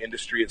actual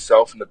industry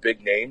itself and the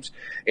big names.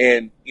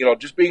 And,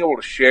 just being able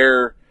to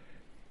share,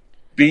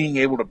 being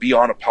able to be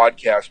on a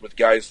podcast with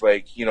guys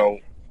like,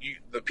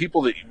 the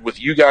people that with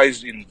you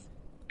guys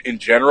in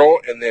general,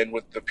 and then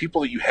with the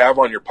people that you have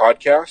on your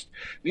podcast,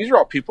 these are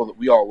all people that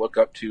we all look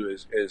up to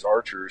as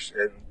archers,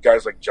 and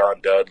guys like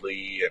John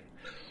Dudley and,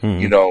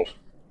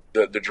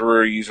 the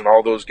Drurys and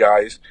all those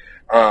guys.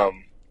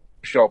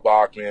 Michelle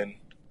Bachman,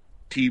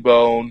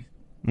 T-Bone,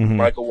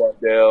 Michael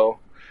Waddell.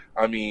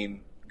 I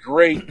mean,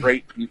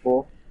 great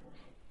people.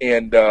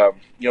 And,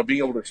 being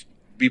able to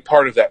be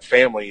part of that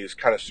family is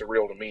kind of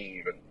surreal to me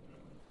even.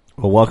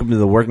 Well, welcome to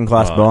the Working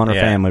Class Bowhunter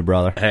family,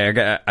 brother. Hey,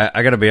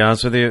 I got to be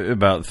honest with you.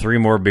 About 3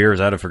 more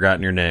beers, I'd have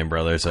forgotten your name,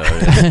 brother. So,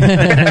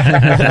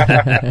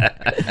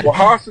 Well,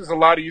 Haas is a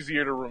lot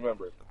easier to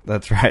remember.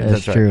 That's right.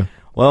 That's right. true.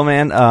 Well,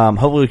 man,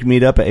 hopefully we can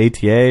meet up at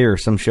ATA or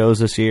some shows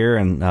this year,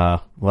 and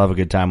we'll have a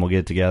good time. We'll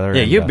get together.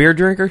 yeah, and, you a beer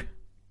drinker?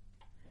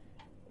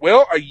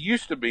 Well, I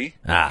used to be.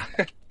 Ah,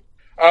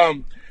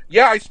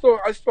 Yeah, I still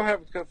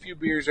have a few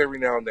beers every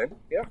now and then.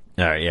 Yeah.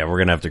 all right. Yeah, we're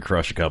gonna have to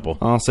crush a couple.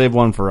 I'll save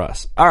one for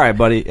us. All right,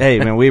 buddy. Hey,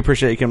 man, we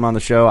appreciate you coming on the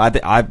show.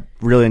 I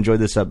really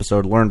enjoyed this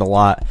episode. Learned a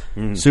lot.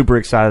 Super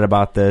excited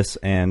about this,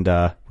 and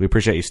we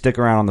appreciate you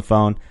sticking around on the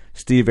phone.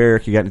 Steve,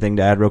 Eric, you got anything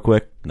to add real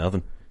quick?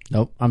 Nothing.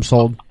 Nope, I'm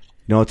sold.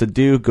 You know what to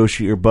do. Go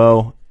shoot your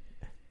bow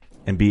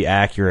and be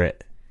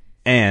accurate.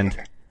 And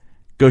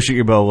go shoot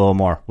your bow a little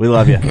more. We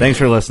love you. Thanks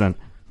for listening.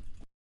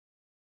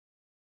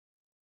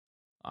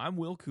 I'm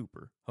Will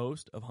Cooper,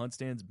 host of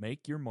HuntStand's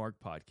Make Your Mark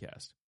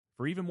podcast.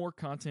 For even more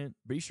content,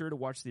 be sure to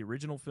watch the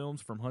original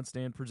films from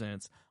HuntStand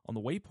Presents on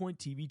the Waypoint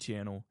TV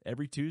channel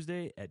every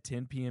Tuesday at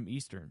 10 p.m.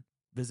 Eastern.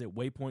 Visit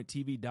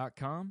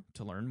waypointtv.com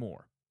to learn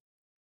more.